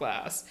shattered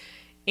glass.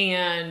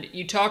 And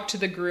you talk to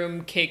the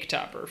groom cake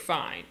topper,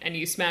 fine, and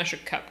you smash a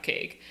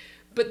cupcake.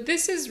 But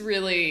this is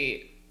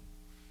really...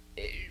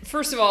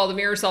 First of all, the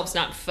mirror self's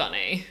not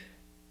funny.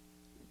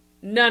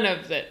 none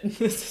of this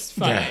is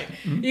funny. Yeah.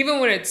 Mm-hmm. Even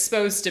when it's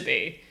supposed to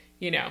be,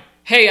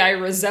 hey, I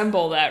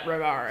resemble that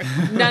remark.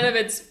 None of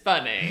it's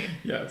funny.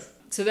 Yes.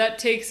 So that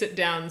takes it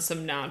down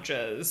some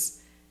notches.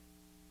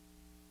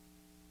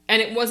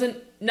 And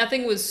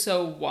nothing was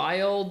so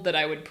wild that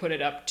I would put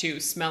it up to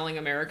smelling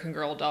American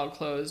Girl doll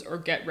clothes or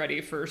get ready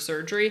for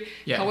surgery.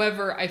 Yeah.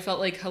 However, I felt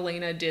like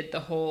Helena did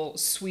the whole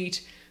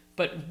sweet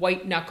but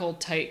white knuckle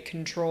tight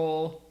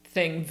control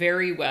thing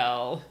very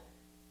well.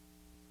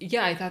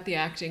 Yeah, I thought the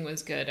acting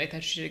was good. I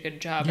thought she did a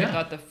good job. Yeah. I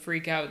thought the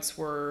freakouts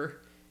were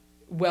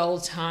well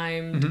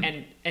timed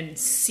Mm-hmm. and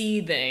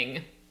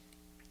seething.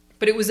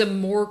 But it was a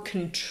more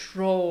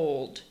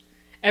controlled.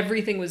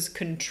 Everything was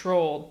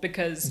controlled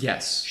because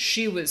Yes.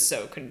 she was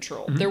so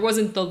controlled. Mm-hmm. There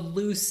wasn't the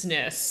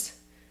looseness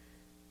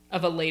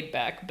of a laid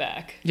back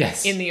Beck.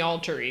 Yes. In the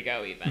alter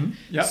ego even.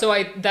 Mm-hmm. Yep.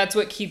 So that's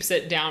what keeps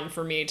it down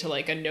for me to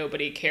like a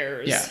nobody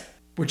cares. Yeah.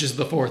 Which is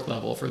the fourth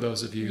level for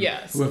those of you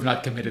Yes. who have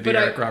not committed But the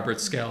I- Eric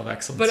Roberts scale of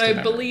excellence. But to I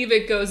memory. believe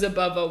it goes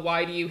above a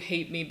why do you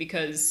hate me,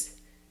 because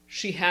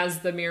she has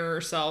the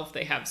mirror self.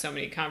 They have so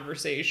many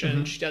conversations.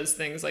 Mm-hmm. She does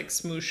things like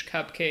smoosh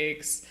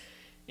cupcakes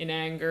in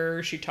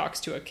anger. She talks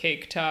to a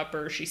cake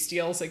topper. She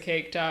steals a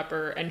cake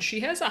topper. And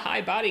she has a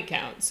high body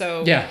count.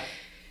 So, Yeah.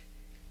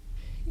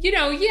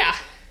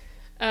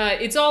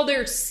 It's all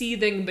there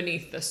seething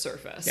beneath the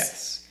surface.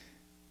 Yes.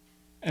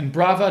 And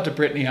brava to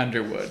Brittany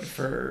Underwood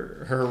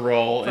for her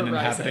role in For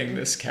inhabiting rising.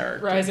 this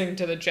character. Rising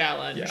to the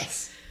challenge.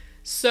 Yes.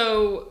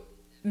 So,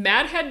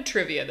 Matt had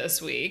trivia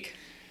this week.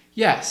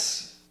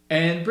 Yes.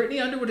 And Brittany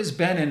Underwood has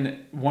been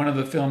in one of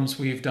the films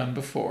we've done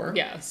before.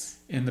 Yes.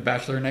 In The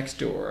Bachelor Next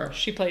Door.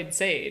 She played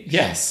Sage.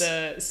 Yes.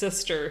 The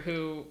sister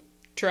who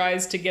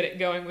tries to get it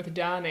going with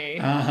Donnie,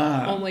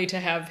 Uh-huh. only to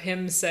have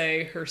him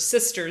say her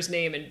sister's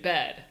name in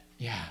bed.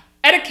 Yeah.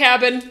 At a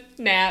cabin,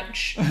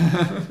 Natch.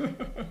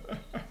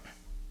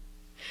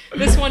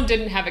 This one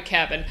didn't have a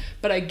cabin,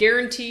 but I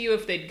guarantee you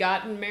if they'd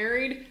gotten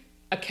married,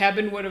 a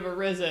cabin would have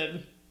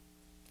arisen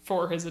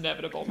for his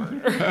inevitable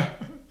murder.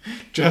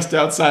 Just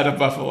outside of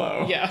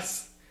Buffalo.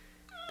 Yes.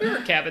 There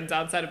are cabins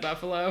outside of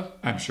Buffalo.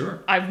 I'm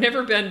sure. I've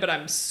never been, but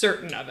I'm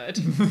certain of it.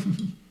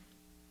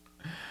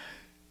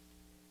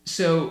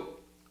 So,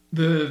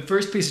 the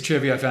first piece of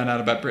trivia I found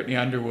out about Brittany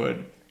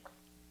Underwood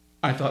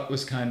I thought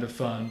was kind of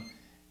fun.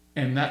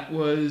 And that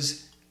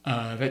was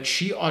that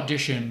she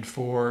auditioned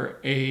for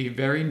a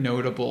very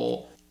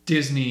notable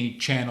Disney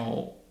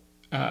Channel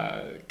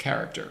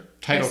character,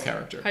 title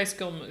character. High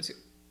School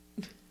Musical.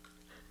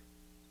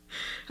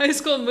 High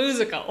School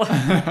Musical.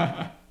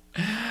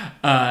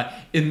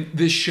 In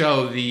this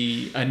show,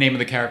 the name of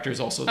the character is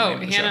also the Oh,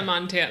 name of the Hannah show.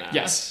 Montana.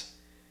 Yes.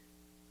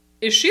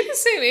 Is she the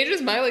same age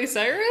as Miley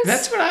Cyrus?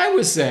 That's what I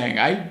was saying.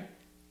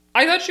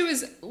 I thought she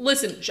was...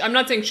 Listen, I'm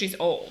not saying she's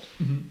old.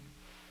 Mm-hmm.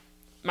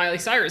 Miley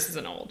Cyrus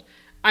isn't old.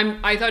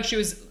 I thought she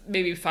was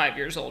maybe 5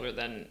 years older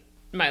than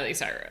Miley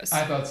Cyrus.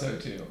 I thought so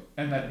too.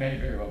 And that may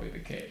very well be the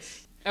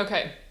case.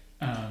 Okay.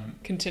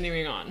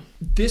 Continuing on.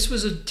 This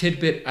was a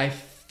tidbit I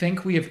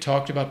think we have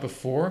talked about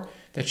before,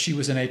 that she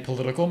was in a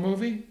political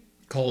movie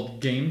called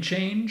Game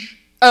Change.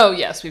 Oh,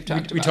 yes, we've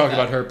talked about We talked that.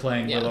 about her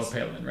playing Yes. Willow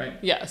Palin, right?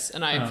 Yes,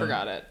 and I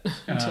forgot it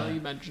until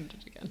you mentioned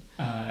it again.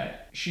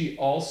 She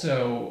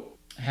also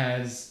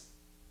has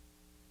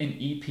an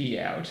EP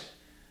out.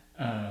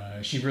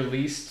 She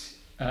released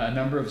a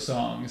number of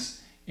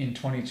songs in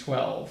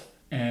 2012,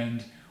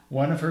 and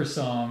one of her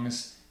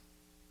songs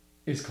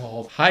is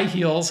called High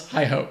Heels,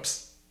 High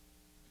Hopes,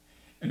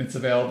 and it's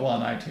available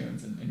on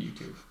iTunes and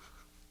YouTube.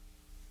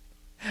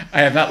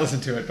 I have not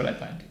listened to it, but I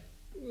plan to.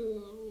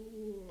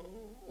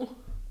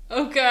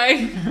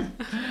 Okay.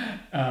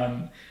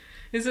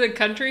 Is it a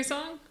country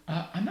song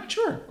I'm not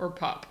sure. or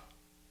pop?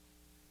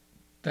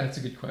 That's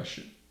a good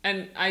question.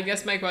 And I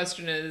guess my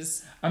question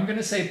is... I'm going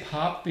to say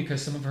pop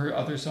because some of her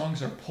other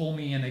songs are Pull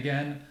Me In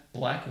Again,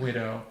 Black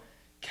Widow,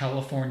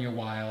 California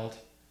Wild.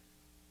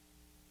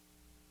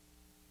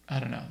 I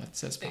don't know. That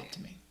says pop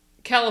to me.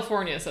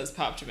 California says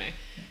pop to me.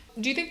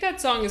 Do you think that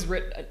song is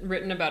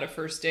written about a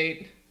first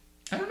date?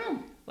 I don't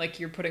know. Like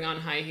you're putting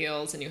on high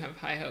heels and you have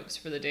high hopes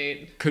for the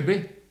date? Could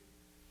be.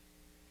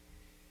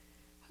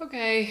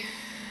 Okay.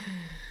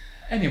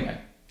 Anyway,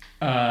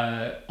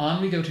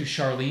 on we go to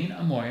Charlene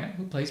Amoya,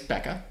 who plays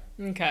Becca.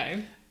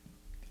 Okay.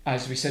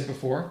 As we said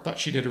before, thought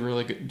she did a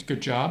really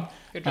good job.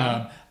 Good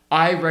job.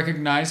 I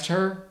recognized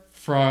her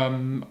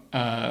from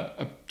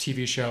a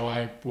TV show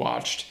I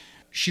watched.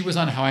 She was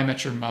on How I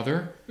Met Your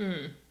Mother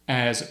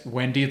as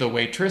Wendy the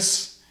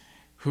waitress,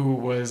 who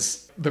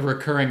was the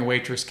recurring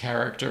waitress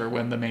character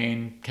when the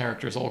main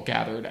characters all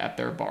gathered at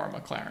their bar,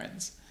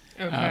 McLaren's.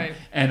 Okay.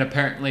 And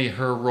apparently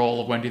her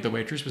role of Wendy the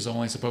waitress was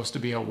only supposed to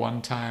be a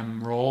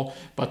one-time role,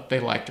 but they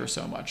liked her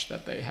so much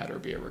that they had her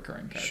be a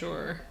recurring character.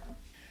 Sure.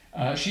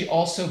 She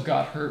also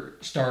got her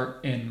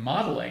start in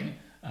modeling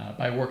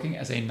by working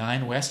as a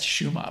Nine West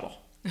shoe model.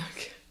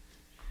 Okay.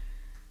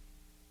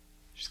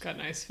 She's got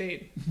nice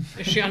feet.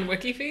 Is she on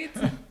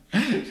WikiFeet?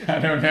 I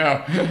don't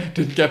know.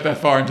 Didn't get that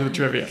far into the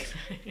trivia.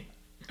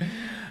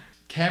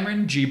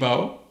 Cameron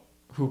Gibo,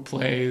 who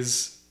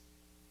plays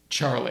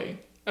Charlie,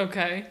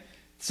 Okay.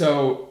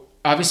 So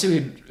obviously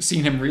we'd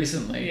seen him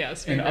recently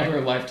Yes, in right. other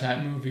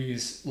Lifetime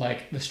movies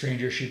like The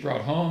Stranger She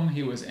Brought Home.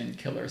 He was in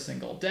Killer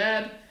Single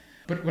Dad.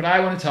 But what I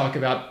want to talk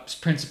about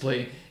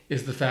principally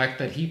is the fact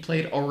that he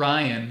played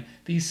Orion,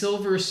 the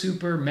Silver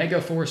Super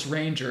Megaforce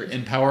Ranger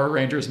in Power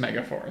Rangers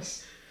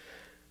Megaforce.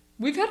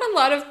 We've had a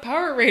lot of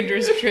Power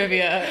Rangers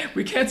trivia.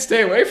 We can't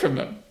stay away from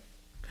them.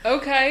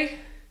 Okay.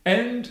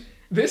 And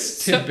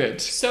this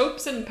tidbit...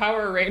 Soaps and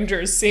Power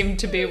Rangers seem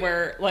to be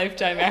where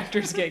Lifetime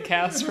actors get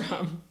cast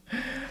from.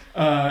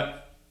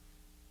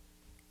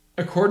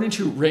 According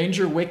to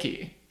Ranger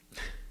Wiki,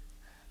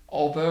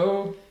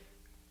 although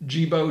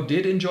Jibo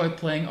did enjoy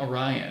playing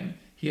Orion,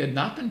 he had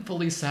not been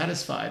fully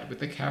satisfied with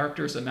the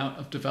character's amount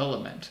of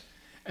development,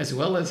 as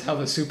well as how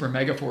the Super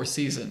Megaforce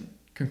season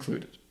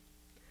concluded.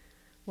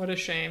 What a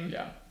shame.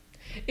 Yeah.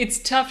 It's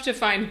tough to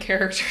find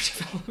character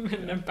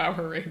development in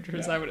Power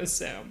Rangers, I would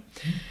assume.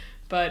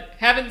 But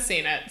haven't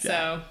seen it,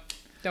 so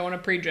don't want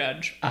to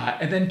prejudge.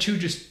 And then two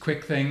just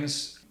quick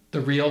things.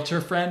 The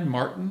realtor friend,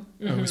 Martin,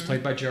 who was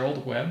played by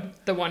Gerald Webb.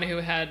 The one who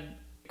had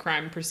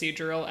crime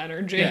procedural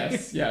energy.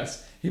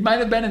 Yes. He might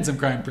have been in some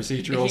crime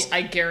procedurals.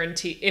 I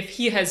guarantee, if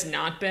he has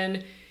not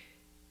been,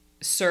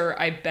 sir,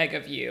 I beg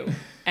of you,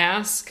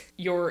 ask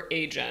your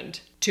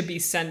agent to be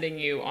sending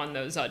you on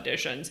those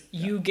auditions.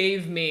 You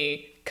gave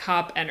me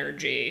cop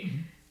energy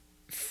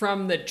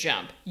from the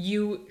jump.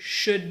 You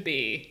should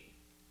be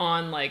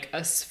on like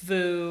a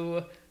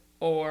SVU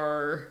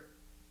or,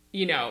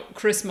 you know,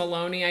 Chris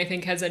Maloney, I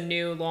think, has a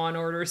new Law and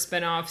Order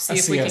spinoff. See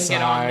if we can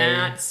get on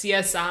that.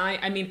 CSI.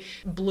 I mean,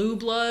 Blue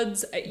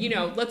Bloods. You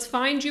know, let's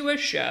find you a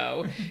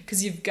show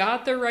because you've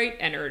got the right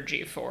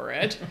energy for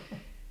it.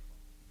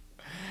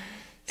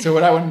 So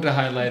what I wanted to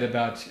highlight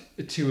about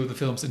two of the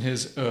films in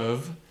his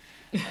oeuvre,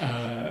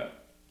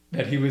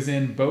 that he was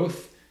in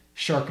both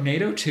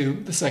Sharknado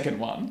 2, the second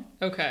one,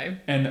 Okay.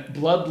 and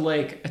Blood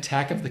Lake,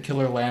 Attack of the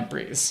Killer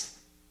Lampreys.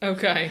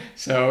 Okay.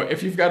 So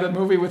if you've got a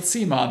movie with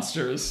sea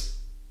monsters,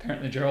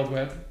 apparently Gerald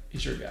Webb,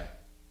 he's your guy.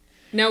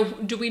 Now,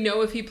 do we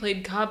know if he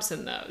played cops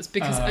in those?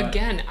 Because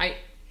again,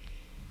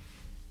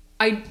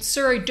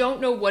 sir, I don't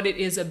know what it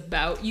is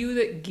about you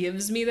that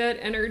gives me that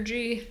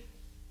energy,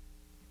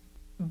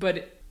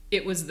 but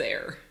it was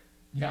there.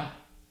 Yeah,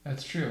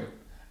 that's true.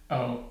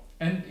 Oh,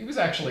 and he was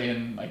actually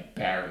in like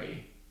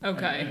Barry.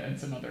 Okay. And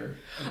some other.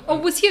 Oh,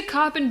 was he a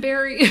cop in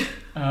Barry?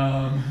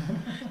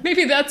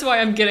 Maybe that's why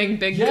I'm getting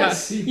big Yes,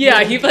 cuts. he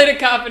played- He played a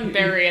cop in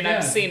Barry, and Yeah.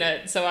 I've seen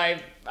it. So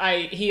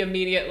he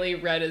immediately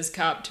read his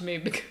cop to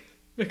me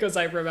because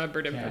I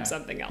remembered him from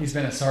something else. He's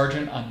been a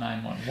sergeant on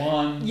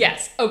 911.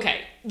 Yes.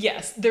 Okay.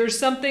 Yes. There's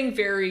something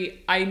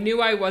I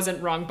knew I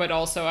wasn't wrong, but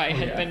also I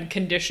had been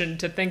conditioned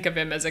to think of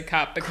him as a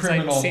cop because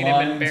Criminal I'd seen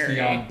him in Minds, Barry.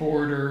 Beyond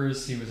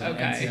Borders. He was in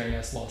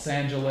NCIS Los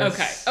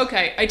Angeles.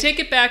 Okay. I take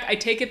it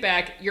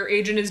back. Your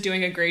agent is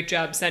doing a great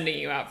job sending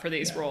you out for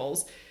these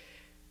roles.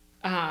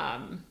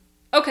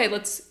 Okay,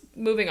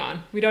 moving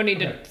on. We don't need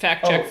to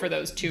fact check for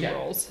those two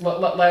roles.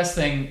 Last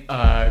thing,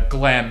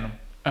 Glenn,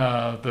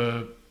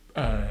 the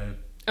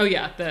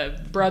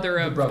brother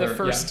of the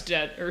first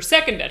dead or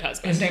second dead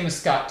husband. His name is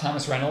Scott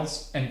Thomas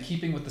Reynolds, and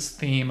keeping with this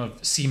theme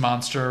of sea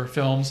monster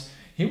films,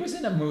 he was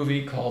in a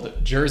movie called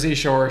Jersey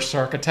Shore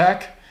Shark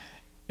Attack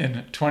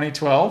in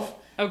 2012.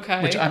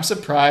 Okay. Which I'm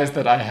surprised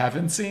that I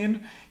haven't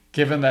seen,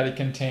 given that it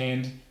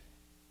contained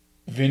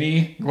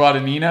Vinny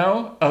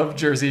Guadagnino of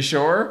Jersey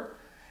Shore,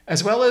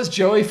 as well as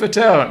Joey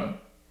Fatone.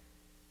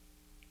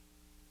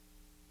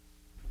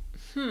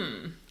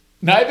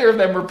 Neither of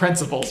them were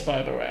principals,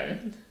 by the way.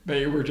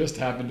 They were just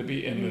happened to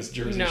be in this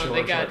Jersey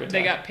Shore Shark Attack.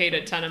 They got paid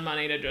a ton of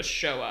money to just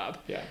show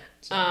up. Yeah.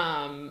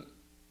 So.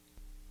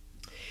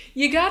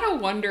 You gotta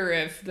wonder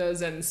if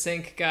those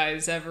NSYNC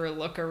guys ever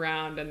look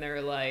around and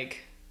they're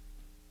like,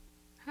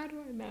 how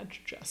do I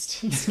match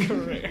Justin's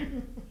career?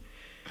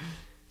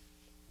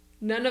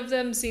 None of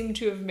them seem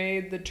to have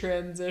made the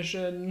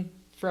transition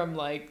from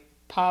like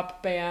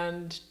pop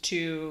band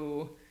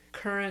to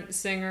current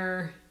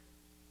singer,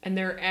 and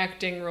their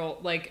acting role,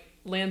 like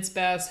Lance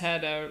Bass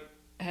had a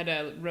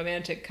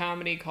romantic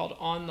comedy called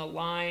On the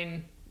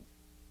Line,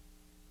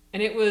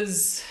 and it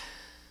was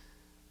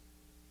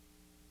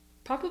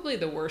probably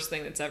the worst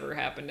thing that's ever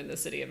happened in the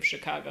city of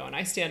Chicago, and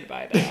I stand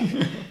by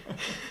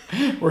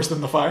that. Worse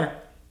than the fire?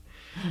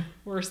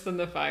 Worse than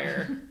the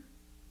fire.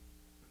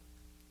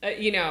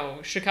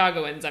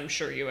 Chicagoans, I'm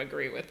sure you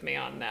agree with me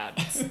on that.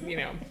 It's,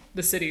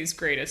 the city's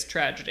greatest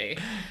tragedy.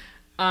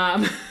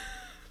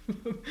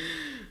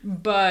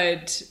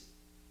 But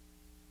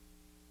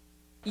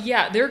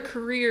yeah, their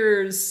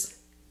careers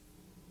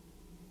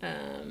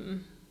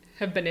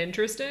have been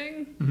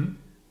interesting,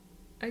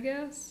 I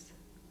guess.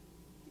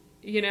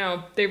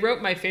 They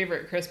wrote my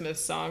favorite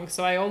Christmas song,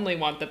 so I only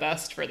want the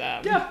best for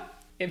them. Yeah.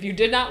 If you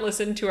did not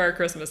listen to our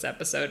Christmas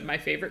episode, my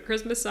favorite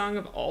Christmas song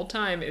of all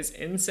time is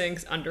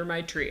NSYNC's Under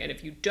My Tree. And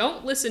if you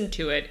don't listen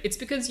to it, it's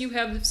because you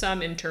have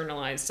some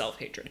internalized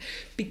self-hatred.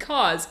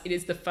 Because it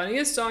is the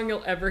funniest song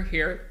you'll ever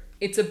hear.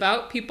 It's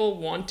about people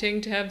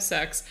wanting to have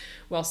sex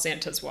while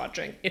Santa's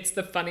watching. It's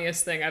the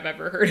funniest thing I've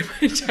ever heard in my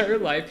entire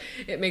life.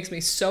 It makes me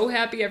so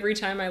happy every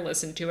time I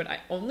listen to it. I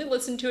only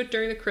listen to it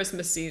during the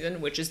Christmas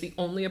season, which is the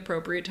only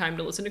appropriate time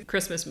to listen to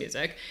Christmas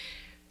music.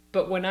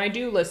 But when I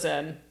do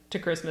listen to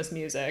Christmas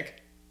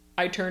music,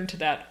 I turn to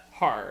that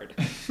hard.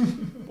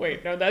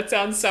 Wait, no, that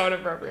sounds so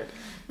inappropriate.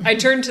 I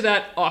turn to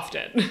that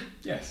often.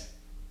 Yes.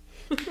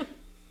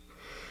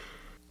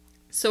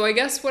 So I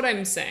guess what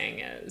I'm saying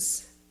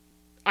is,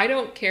 I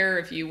don't care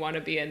if you want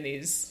to be in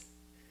these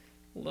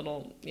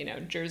little,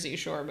 Jersey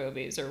Shore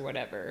movies or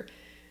whatever,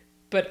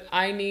 but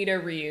I need a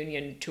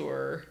reunion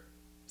tour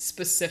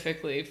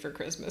specifically for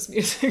Christmas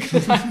music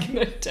that I can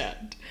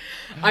attend.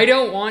 I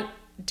don't want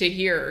to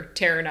hear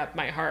Tearing Up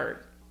My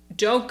Heart.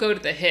 Don't go to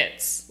the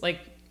hits, like,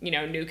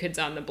 New Kids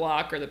on the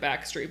Block or the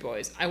Backstreet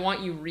Boys. I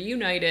want you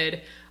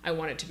reunited. I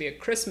want it to be a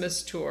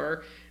Christmas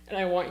tour. And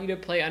I want you to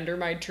play Under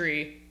My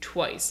Tree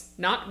twice.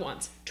 Not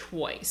once,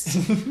 twice.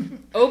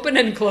 Open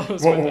and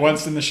close.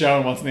 Once in the show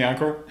and once in the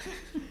encore?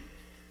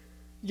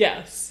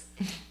 Yes.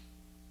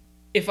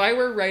 If I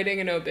were writing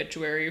an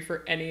obituary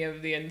for any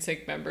of the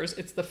NSYNC members,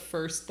 it's the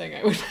first thing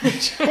I would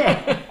mention.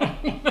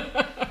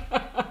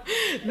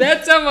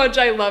 That's how much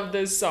I love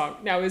this song.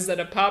 Now, is that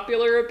a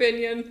popular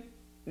opinion?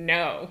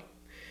 No.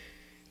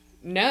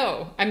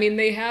 I mean,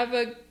 they have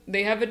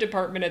a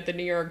department at the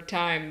New York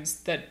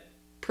Times that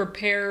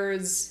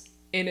prepares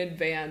in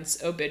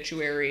advance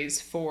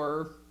obituaries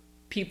for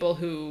people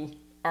who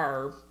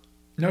are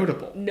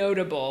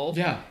notable.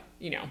 Yeah.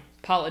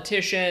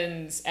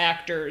 Politicians,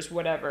 actors,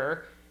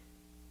 whatever.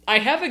 I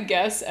have a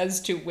guess as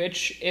to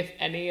which, if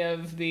any,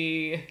 of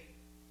the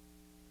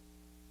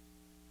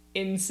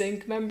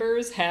NSYNC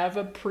members have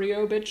a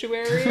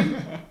pre-obituary.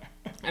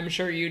 I'm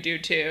sure you do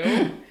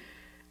too.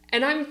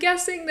 And I'm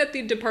guessing that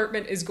the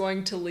department is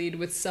going to lead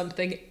with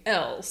something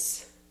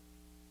else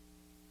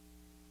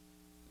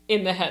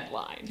in the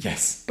headline.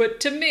 Yes. But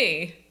to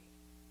me,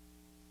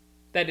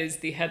 that is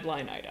the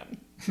headline item.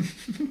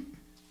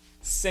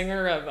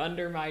 Singer of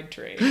Under My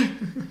Tree.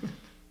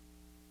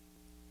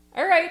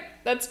 All right,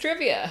 that's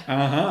trivia.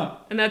 Uh-huh.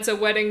 And that's A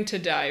Wedding to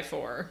Die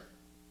For.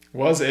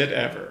 Was it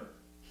ever?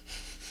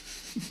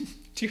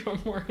 Do you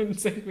want more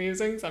NSYNC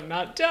musings? I'm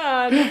not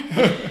done.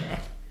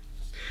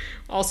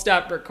 I'll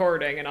stop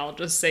recording and I'll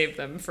just save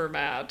them for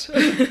Matt.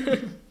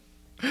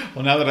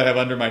 Well, now that I have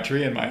Under My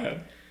Tree in my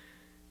head.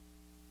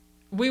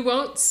 We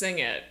won't sing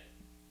it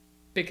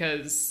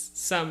because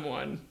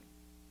someone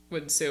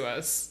would sue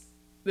us.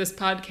 This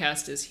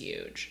podcast is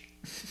huge.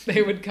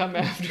 They would come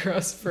after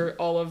us for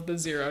all of the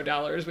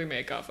 $0 we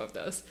make off of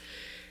this.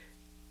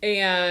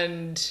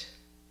 And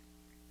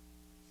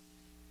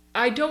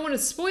I don't want to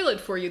spoil it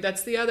for you.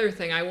 That's the other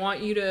thing. I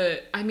want you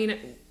to...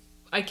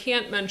 I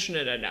can't mention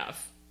it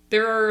enough.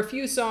 There are a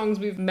few songs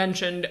we've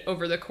mentioned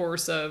over the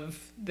course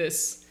of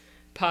this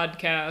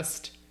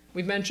podcast.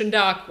 We've mentioned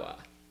Aqua.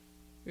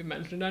 We've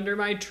mentioned Under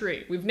My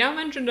Tree. We've now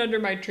mentioned Under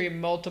My Tree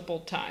multiple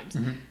times.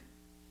 Mm-hmm.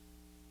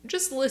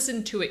 Just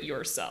listen to it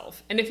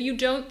yourself. And if you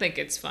don't think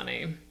it's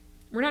funny,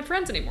 we're not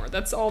friends anymore.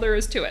 That's all there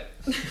is to it.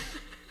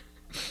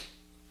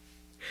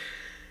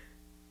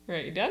 All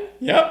right, you done?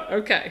 Yep.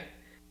 Okay.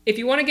 If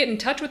you want to get in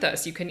touch with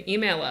us, you can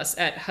email us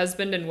at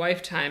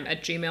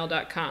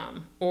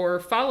husbandandwifetime@gmail.com or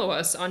follow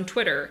us on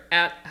Twitter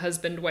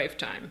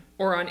 @husbandwifetime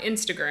or on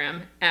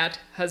Instagram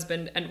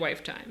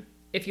 @husbandandwifetime.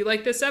 If you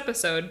like this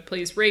episode,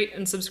 please rate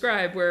and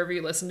subscribe wherever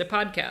you listen to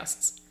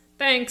podcasts.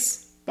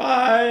 Thanks.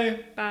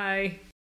 Bye. Bye.